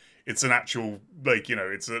kind of, it's an actual, like,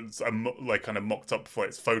 it's a like kind of mocked up for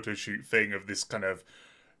its photo shoot thing of this kind of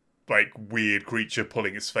like weird creature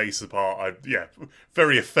pulling its face apart.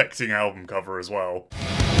 Very affecting album cover as well.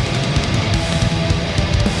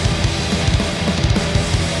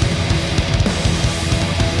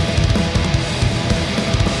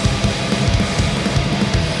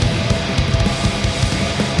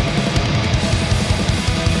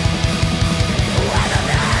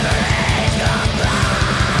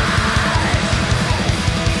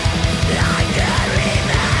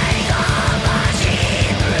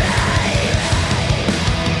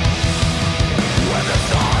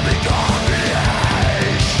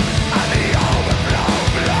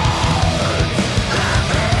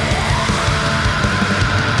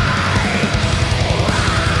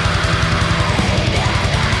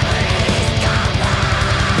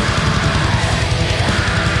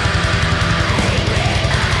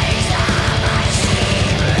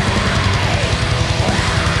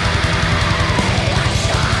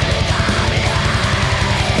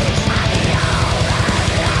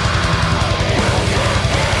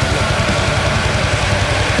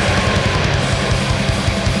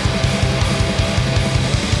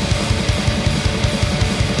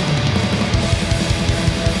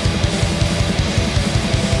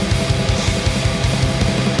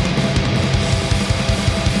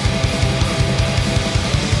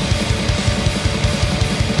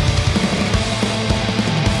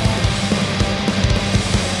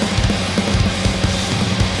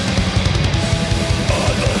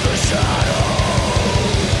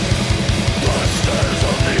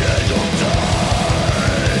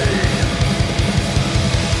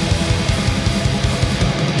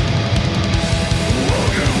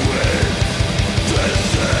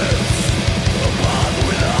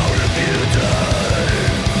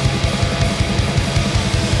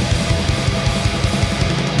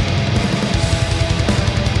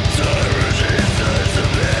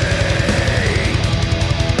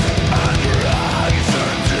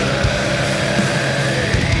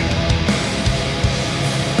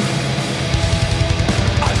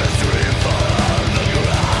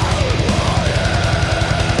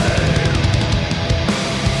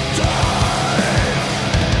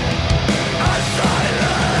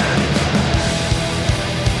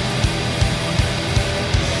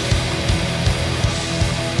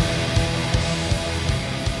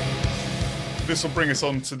 This will bring us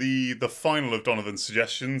on to the final of Donovan's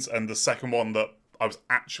suggestions, and the second one that I was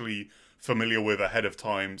actually familiar with ahead of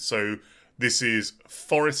time. So this is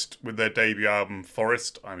Forest with their debut album,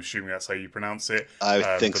 Forest. I'm assuming that's how you pronounce it.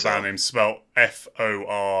 I think so. The band name's spelled Forhist,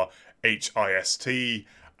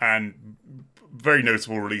 and very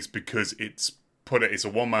notable release because it's a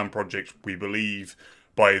one-man project, we believe,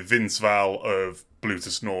 by Vince Val of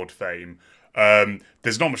Blutus Nord fame.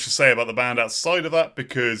 There's not much to say about the band outside of that,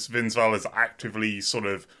 because Vince Val is actively sort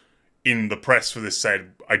of in the press for this,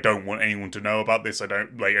 said, I don't want anyone to know about this. I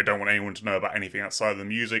don't want anyone to know about anything outside of the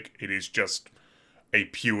music. It is just a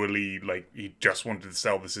purely, like, he just wanted to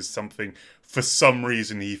sell this as something. For some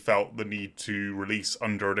reason, he felt the need to release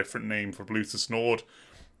under a different name for Bluetooth Nord,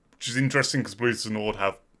 which is interesting because Bluetooth Nord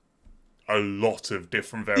have a lot of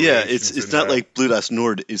different variations. Yeah, it's not like Blue Dust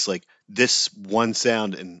Nord is like this one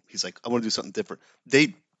sound, and he's like, I want to do something different.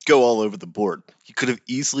 They go all over the board. He could have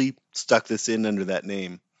easily stuck this in under that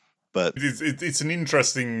name, but it's an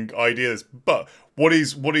interesting idea. But what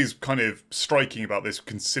is kind of striking about this,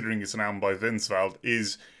 considering it's an album by Vinzwald,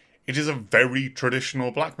 is it is a very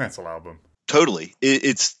traditional black metal album. Totally,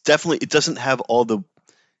 it's definitely, it doesn't have all the,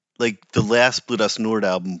 like the last Blue Dust Nord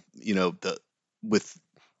album, with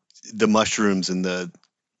the mushrooms and the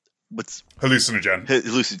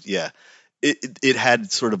hallucinogen. Yeah, it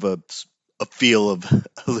had sort of a feel of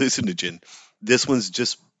hallucinogen. This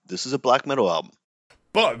is a black metal album.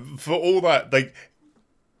 But for all that, like,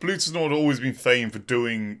 Bluetooth Nord always been famed for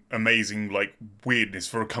doing amazing, like, weirdness,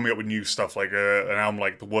 for coming up with new stuff, like an album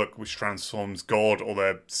like The Work Which Transforms God, or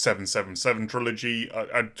their 777 trilogy,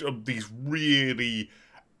 these really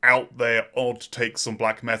out there odd takes on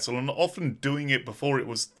black metal, and often doing it before it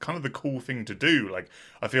was kind of the cool thing to do. Like,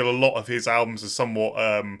 I feel a lot of his albums are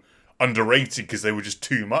somewhat underrated because they were just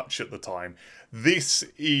too much at the time. This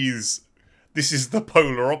is the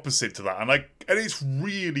polar opposite to that, and it's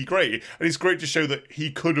really great. And it's great to show that he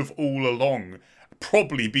could have all along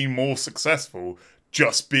probably been more successful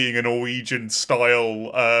just being a Norwegian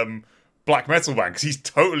style black metal band, because he's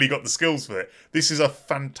totally got the skills for it. This is a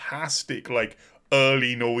fantastic, like,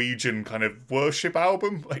 early Norwegian kind of worship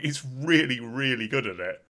album. Like, it's really, really good at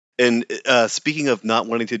it. And speaking of not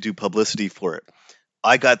wanting to do publicity for it,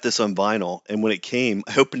 I got this on vinyl, and when it came,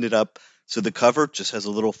 I opened it up. So the cover just has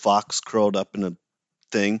a little fox curled up in a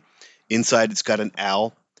thing. Inside, it's got an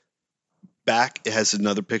owl. Back, it has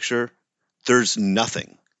another picture. There's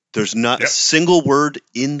nothing. There's not a single word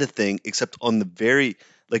in the thing except on the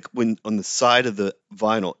on the side of the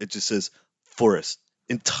vinyl, it just says forest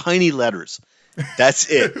in tiny letters. That's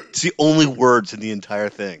it. It's the only words in the entire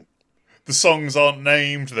thing. The songs aren't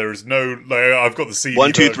named. There is no, like, I've got the CD.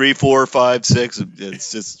 1, 2, 3, 4, 5, 6.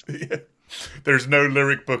 It's just. Yeah. There's no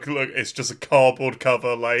lyric book. Look, it's just a cardboard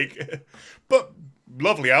cover, like. But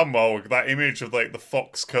lovely album art. That image of, like, the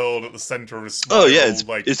fox curled at the center of his smile. Oh yeah,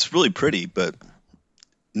 like, it's really pretty, but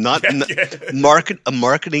not yeah. A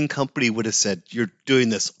marketing company would have said you're doing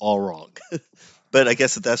this all wrong. But I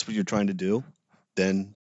guess if that's what you're trying to do,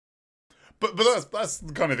 then. But that's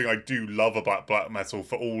the kind of thing I do love about black metal,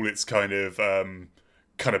 for all its kind of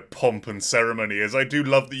pomp and ceremony, is I do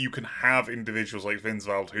love that you can have individuals like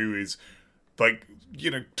Vinzwald, who is, like,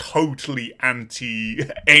 totally anti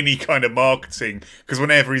any kind of marketing, because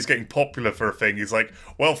whenever he's getting popular for a thing, he's like,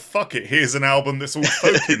 well, fuck it, here's an album that's all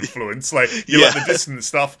folk influence. Like, like the Dissonant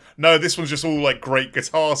stuff? No, this one's just all, like, great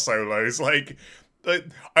guitar solos. Like,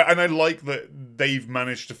 and I like that they've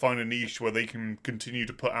managed to find a niche where they can continue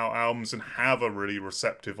to put out albums and have a really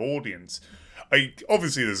receptive audience.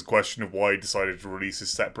 Obviously, there's a question of why he decided to release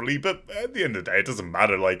this separately, but at the end of the day, it doesn't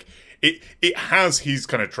matter. Like, it has his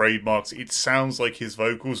kind of trademarks. It sounds like his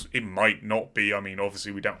vocals. It might not be. I mean,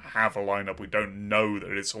 obviously, we don't have a lineup. We don't know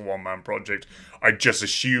that it's a one-man project. I just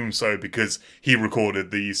assume so because he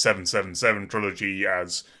recorded the 777 trilogy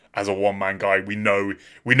as a one-man guy. We know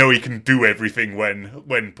he can do everything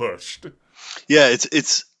when pushed. Yeah,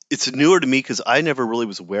 it's newer to me because I never really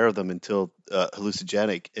was aware of them until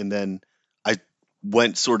Hallucinogenic, and then I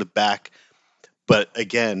went sort of back. But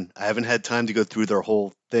again, I haven't had time to go through their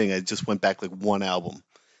whole thing. I just went back like one album,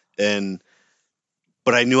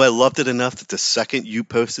 but I knew I loved it enough that the second you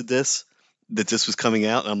posted this, that this was coming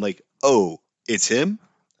out, and I'm like, oh, it's him.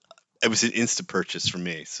 It was an instant purchase for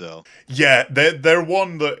me. So yeah, they're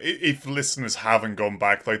one that if listeners haven't gone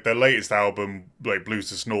back, like their latest album, like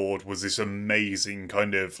Bluetooth Nord, was this amazing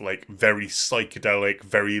kind of like very psychedelic,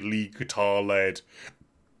 very lead guitar led,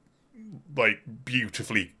 like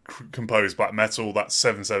beautifully composed black metal. That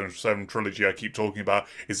 777 trilogy I keep talking about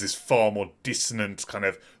is this far more dissonant kind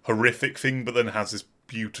of horrific thing, but then has this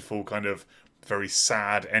beautiful kind of very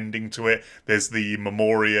sad ending to it. There's the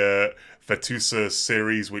Memoria Vetusta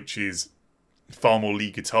series, which is far more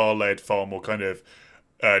lead guitar led, far more kind of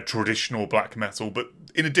traditional black metal, but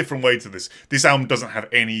in a different way to this. This album doesn't have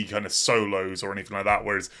any kind of solos or anything like that,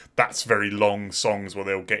 whereas that's very long songs where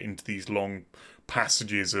they'll get into these long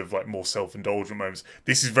passages of like more self-indulgent moments.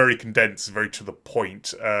 This is very condensed, very to the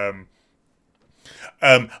point.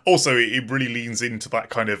 Also, it really leans into that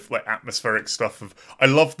kind of like atmospheric stuff of. I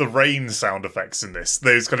love the rain sound effects in this.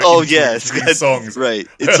 Those kind of songs, right?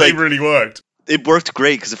 It's like, really worked. It worked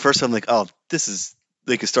great because at first I'm like, oh, this is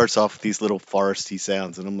like it starts off with these little foresty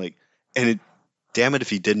sounds, and I'm like, damn it if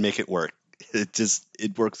he did make it work.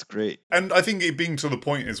 It works great. And I think it being to the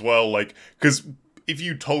point as well, like, because if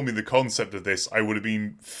you told me the concept of this, I would have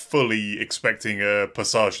been fully expecting a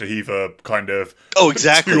Passage de Hiva kind of Oh,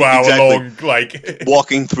 exactly. 2 hour Exactly. long, like,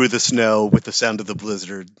 Walking through the snow with the sound of the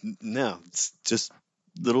blizzard. No, it's just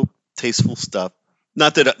little tasteful stuff.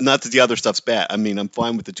 Not that the other stuff's bad. I mean, I'm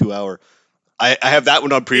fine with the 2 hour. I have that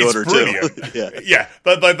one on pre-order it's too. brilliant. Yeah. Yeah,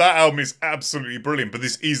 that album is absolutely brilliant, but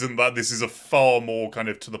this isn't that. This is a far more kind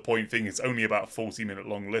of to the point thing. It's only about a 40-minute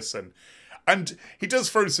long listen. And he does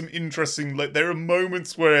throw some interesting, like, there are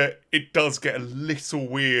moments where it does get a little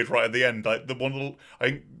weird right at the end. Like, the one, I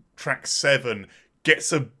think track 7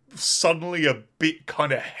 gets suddenly a bit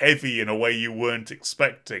kind of heavy in a way you weren't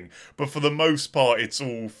expecting. But for the most part, it's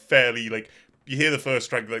all fairly, like, you hear the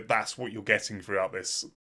first track, like, that's what you're getting throughout this.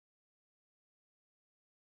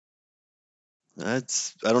 I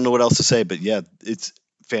don't know what else to say, but yeah, it's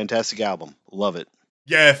a fantastic album. Love it.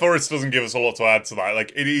 Yeah, Forrest doesn't give us a lot to add to that.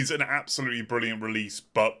 Like, it is an absolutely brilliant release,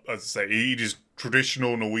 but as I say, it is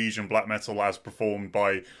traditional Norwegian black metal as performed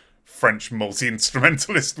by French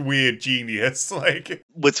multi-instrumentalist weird genius. Like,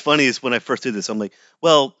 What's funny is when I first did this, I'm like,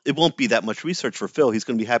 well, it won't be that much research for Phil. He's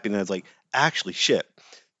going to be happy. And I was like, actually, shit.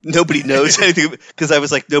 Nobody knows anything because I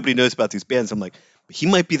was like, nobody knows about these bands. I'm like, he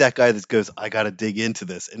might be that guy that goes, I got to dig into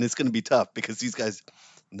this. And it's going to be tough because these guys,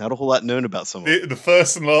 not a whole lot known about some of them. the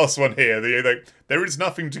first and last one here, there is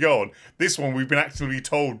nothing to go on. This one, we've been actively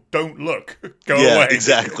told, don't look, go away.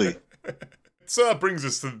 Exactly. So that brings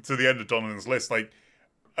us to the end of Donovan's list. Like,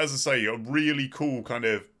 as I say, a really cool kind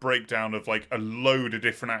of breakdown of like a load of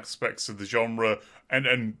different aspects of the genre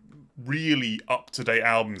and really up-to-date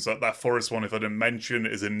albums. That Forest one, if I didn't mention,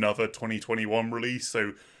 is another 2021 release.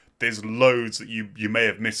 So there's loads that you may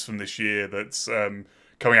have missed from this year that's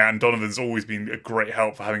coming out. And Donovan's always been a great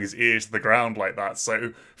help for having his ear to the ground like that.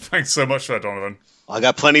 So thanks so much for that, Donovan. I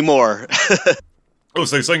got plenty more.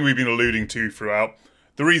 Also, something we've been alluding to throughout,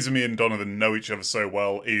 the reason me and Donovan know each other so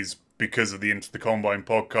well is because of the Into the Combine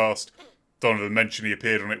podcast. Donovan mentioned he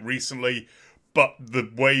appeared on it recently, but the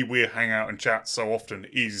way we hang out and chat so often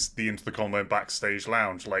is the Into the Combine backstage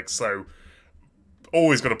lounge. Like, so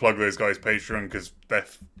always got to plug those guys' Patreon because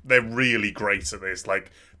they're really great at this.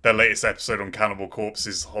 Like, their latest episode on Cannibal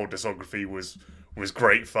Corpse's whole discography was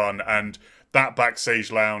great fun, and that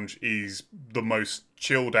backstage lounge is the most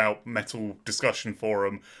chilled out metal discussion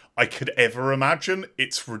forum I could ever imagine.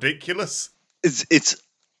 It's ridiculous. It's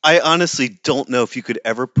I honestly don't know if you could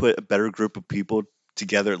ever put a better group of people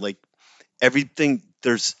together. Like everybody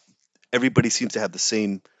seems to have the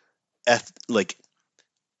same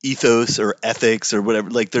ethos or ethics or whatever.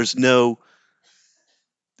 Like we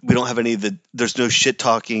don't have there's no shit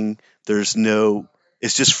talking.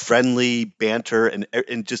 It's just friendly banter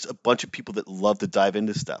and just a bunch of people that love to dive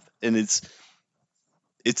into stuff. And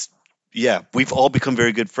yeah, we've all become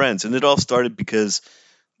very good friends. And it all started because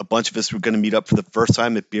a bunch of us were going to meet up for the first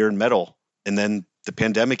time at Beer and Metal. And then the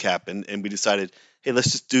pandemic happened and we decided, hey,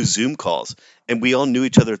 let's just do Zoom calls. And we all knew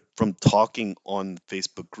each other from talking on the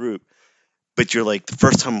Facebook group. But you're like, the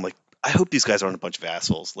first time I'm like, I hope these guys aren't a bunch of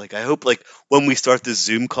assholes. Like, I hope like when we start this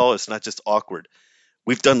Zoom call, it's not just awkward.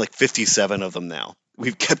 We've done like 57 of them now.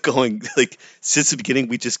 We've kept going like since the beginning.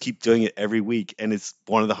 We just keep doing it every week. And it's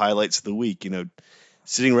one of the highlights of the week,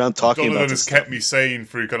 sitting around talking Donovan about this has stuff. kept me sane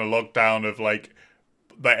through kind of lockdown of like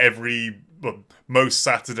that most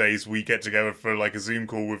Saturdays we get together for like a Zoom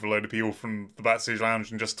call with a load of people from the backstage lounge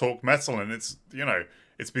and just talk metal, and it's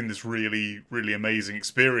it's been this really, really amazing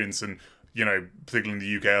experience. And particularly in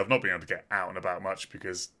the UK, I've not been able to get out and about much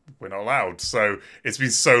because we're not allowed. So it's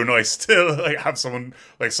been so nice to like have someone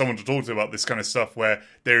to talk to about this kind of stuff where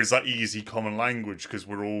there is that easy common language because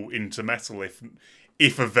we're all into metal,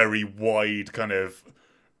 if a very wide kind of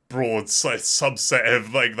broad subset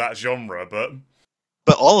of like that genre, but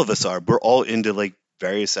all of us are. We're all into like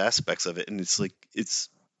various aspects of it, and it's like it's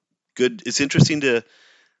good. It's interesting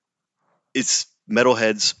it's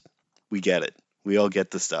metalheads. We get it. We all get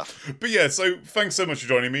the stuff. But yeah, so thanks so much for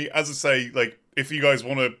joining me. As I say, like if you guys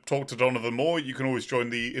want to talk to Donovan more, you can always join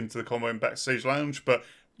the Into the Combine backstage lounge. But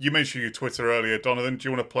you mentioned your Twitter earlier, Donovan. Do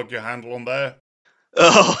you want to plug your handle on there?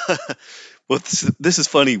 Oh, well, this is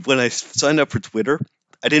funny. When I signed up for Twitter,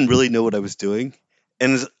 I didn't really know what I was doing.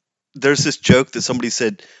 And there's this joke that somebody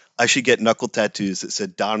said I should get knuckle tattoos that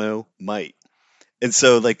said Dono Might. And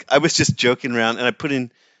so, like, I was just joking around and I put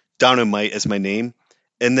in Dono Might as my name.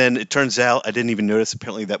 And then it turns out I didn't even notice.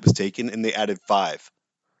 Apparently that was taken and they added 5.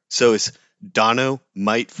 So it's Dono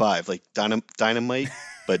Might 5, like dynamite,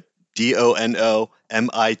 but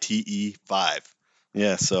DONOMITE 5.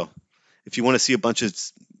 Yeah, so if you want to see a bunch of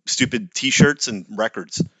stupid T-shirts and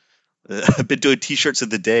records, I've been doing T-shirts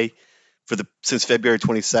of the day since February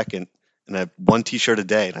 22nd, and I have one T-shirt a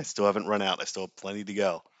day, and I still haven't run out. I still have plenty to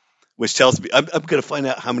go, which tells me I'm going to find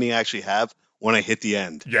out how many I actually have when I hit the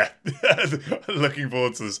end. Yeah, looking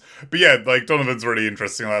forward to this. But yeah, like Donovan's really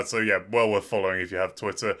interesting on that, so yeah, well worth following if you have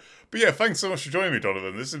Twitter. But yeah, thanks so much for joining me,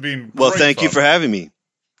 Donovan. This has been Well, great thank fun. you for having me.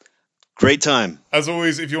 Great time. As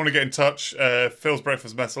always, if you want to get in touch, Phil's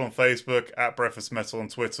Breakfast Metal on Facebook, at Breakfast Metal on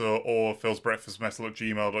Twitter, or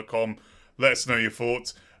philsbreakfastmetal@gmail.com. Let us know your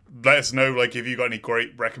thoughts. Let us know, like, if you got any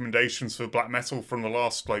great recommendations for black metal from the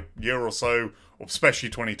last, like, year or so, or especially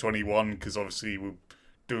 2021, because obviously we're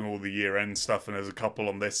doing all the year-end stuff, and there's a couple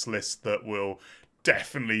on this list that will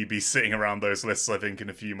definitely be sitting around those lists, I think, in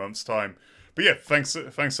a few months' time. But yeah, thanks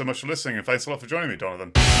so much for listening, and thanks a lot for joining me,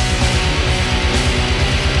 Donovan.